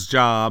woman's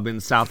job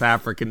in South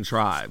African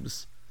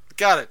tribes.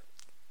 Got it.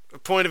 A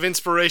point of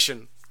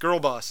inspiration. Girl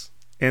boss.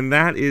 And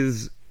that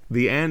is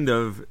the end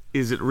of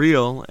Is It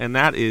Real? And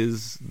that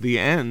is the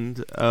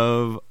end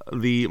of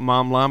the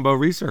Mamlambo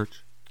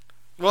research.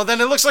 Well,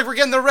 then it looks like we're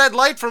getting the red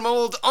light from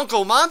old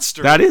Uncle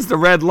Monster. That is the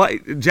red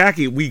light.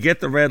 Jackie, we get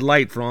the red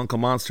light from Uncle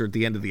Monster at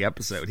the end of the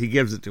episode. He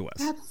gives it to us.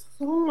 That's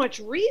so much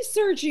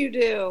research you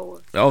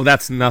do. Oh,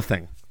 that's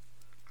nothing.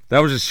 That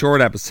was a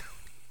short episode.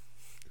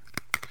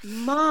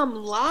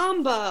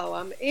 Mamlambo.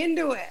 I'm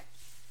into it.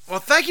 Well,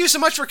 thank you so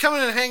much for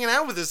coming and hanging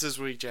out with us this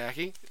week,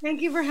 Jackie.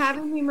 Thank you for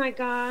having me, my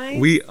guy.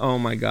 Oh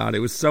my God, it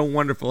was so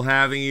wonderful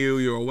having you.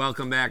 You are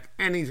welcome back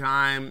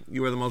anytime.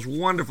 You are the most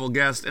wonderful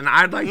guest, and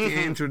I'd like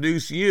to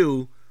introduce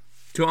you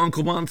to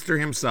Uncle Monster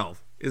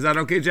himself. Is that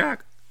okay,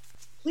 Jack?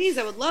 Please,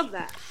 I would love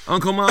that.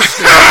 Uncle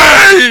Monster.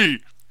 Hey!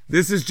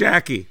 This is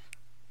Jackie.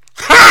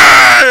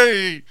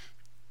 Hey!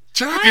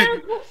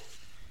 Jackie!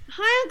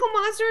 Hi,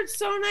 Uncle Monster. It's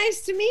so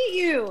nice to meet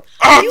you.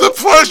 The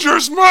pleasure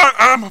is mine.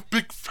 I'm a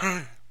big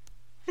fan.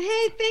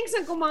 Hey, thanks,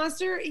 Uncle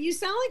Monster. You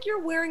sound like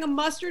you're wearing a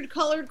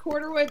mustard-colored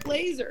corduroy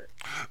blazer.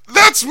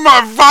 That's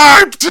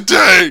my vibe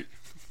today.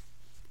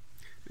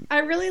 I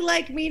really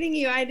like meeting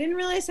you. I didn't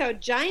realize how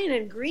giant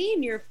and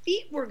green your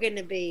feet were going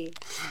to be.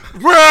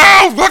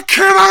 Well, what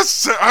can I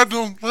say? I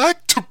don't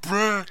like to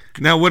brag.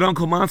 Now, what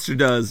Uncle Monster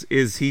does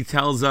is he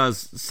tells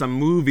us some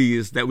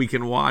movies that we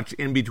can watch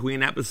in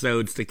between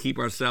episodes to keep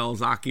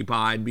ourselves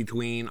occupied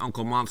between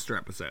Uncle Monster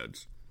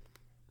episodes.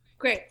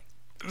 Great.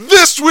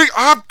 This week,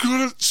 I'm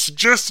gonna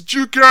suggest that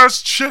you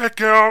guys check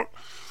out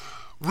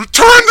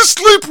Return to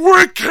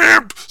Sleepaway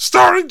Camp,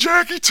 starring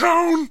Jackie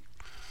Tohn.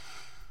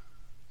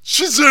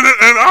 She's in it,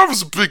 and I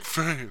was a big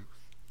fan.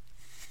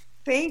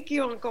 Thank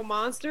you, Uncle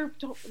Monster.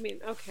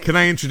 Okay. Can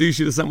I introduce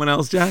you to someone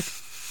else, Jack?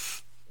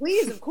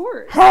 Please, of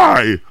course.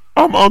 Hi,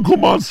 I'm Uncle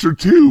Monster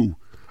 2.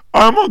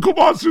 I'm Uncle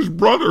Monster's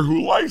brother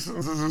who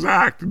licenses his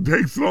act and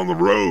takes it on the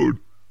road.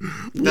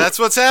 That's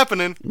what's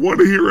happening. Want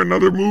to hear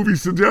another movie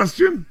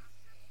suggestion?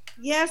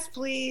 Yes,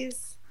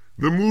 please.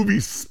 The movie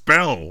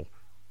Spell.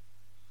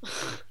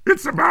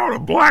 It's about a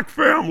black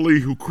family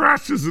who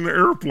crashes an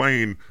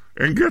airplane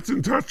and gets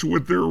in touch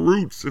with their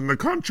roots in the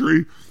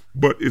country,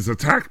 but is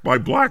attacked by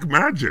black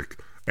magic,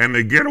 and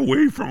they get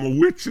away from a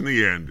witch in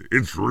the end.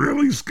 It's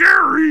really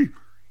scary.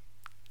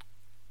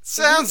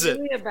 Sounds it.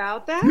 Really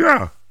about that?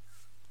 Yeah.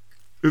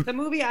 The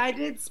movie I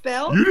did,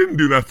 Spell? You didn't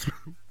do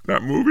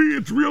that movie.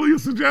 It's really a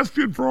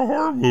suggestion for a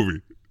horror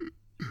movie.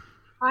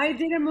 I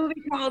did a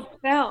movie called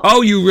Spell.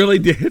 Oh, you really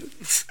did?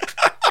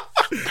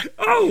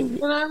 Oh.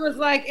 And I was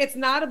like, it's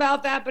not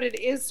about that, but it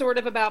is sort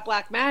of about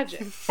black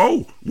magic.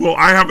 Oh, well,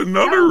 I have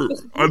another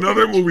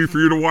movie for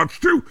you to watch,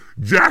 too.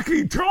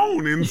 Jackie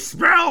Tohn in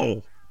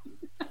Spell.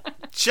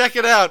 Check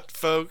it out,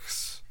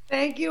 folks.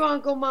 Thank you,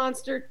 Uncle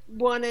Monster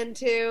 1 and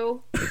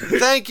 2.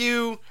 Thank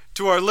you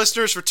to our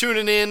listeners for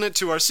tuning in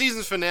to our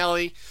season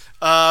finale.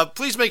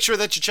 Please make sure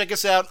that you check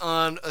us out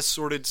on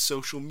assorted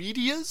social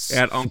medias.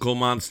 At Uncle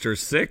Monster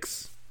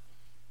 6.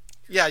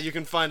 Yeah, you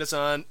can find us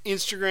on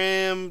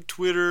Instagram,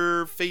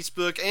 Twitter,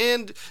 Facebook,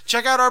 and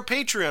check out our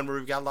Patreon where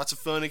we've got lots of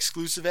fun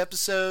exclusive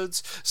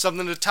episodes,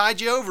 something to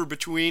tide you over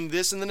between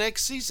this and the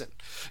next season.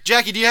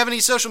 Jackie, do you have any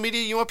social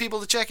media you want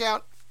people to check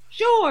out?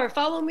 Sure.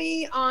 Follow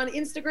me on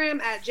Instagram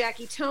at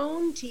Jackie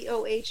Tohn,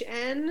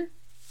 Tohn.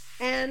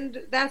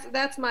 And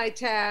that's my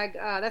tag.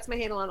 That's my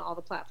handle on all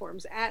the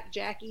platforms, at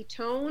Jackie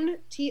Tohn,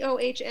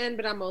 Tohn,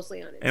 but I'm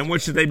mostly on it. And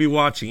what should they be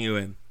watching you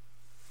in?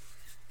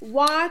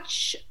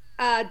 Watch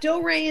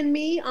Do Ray and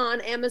Me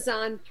on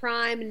Amazon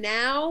Prime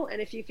now.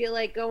 And if you feel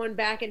like going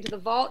back into the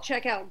vault,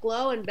 check out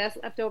Glow and Best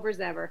Leftovers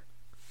Ever.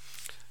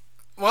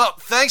 Well,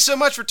 thanks so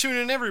much for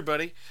tuning in,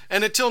 everybody.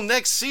 And until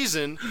next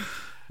season,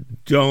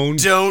 Don't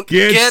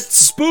get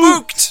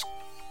spooked.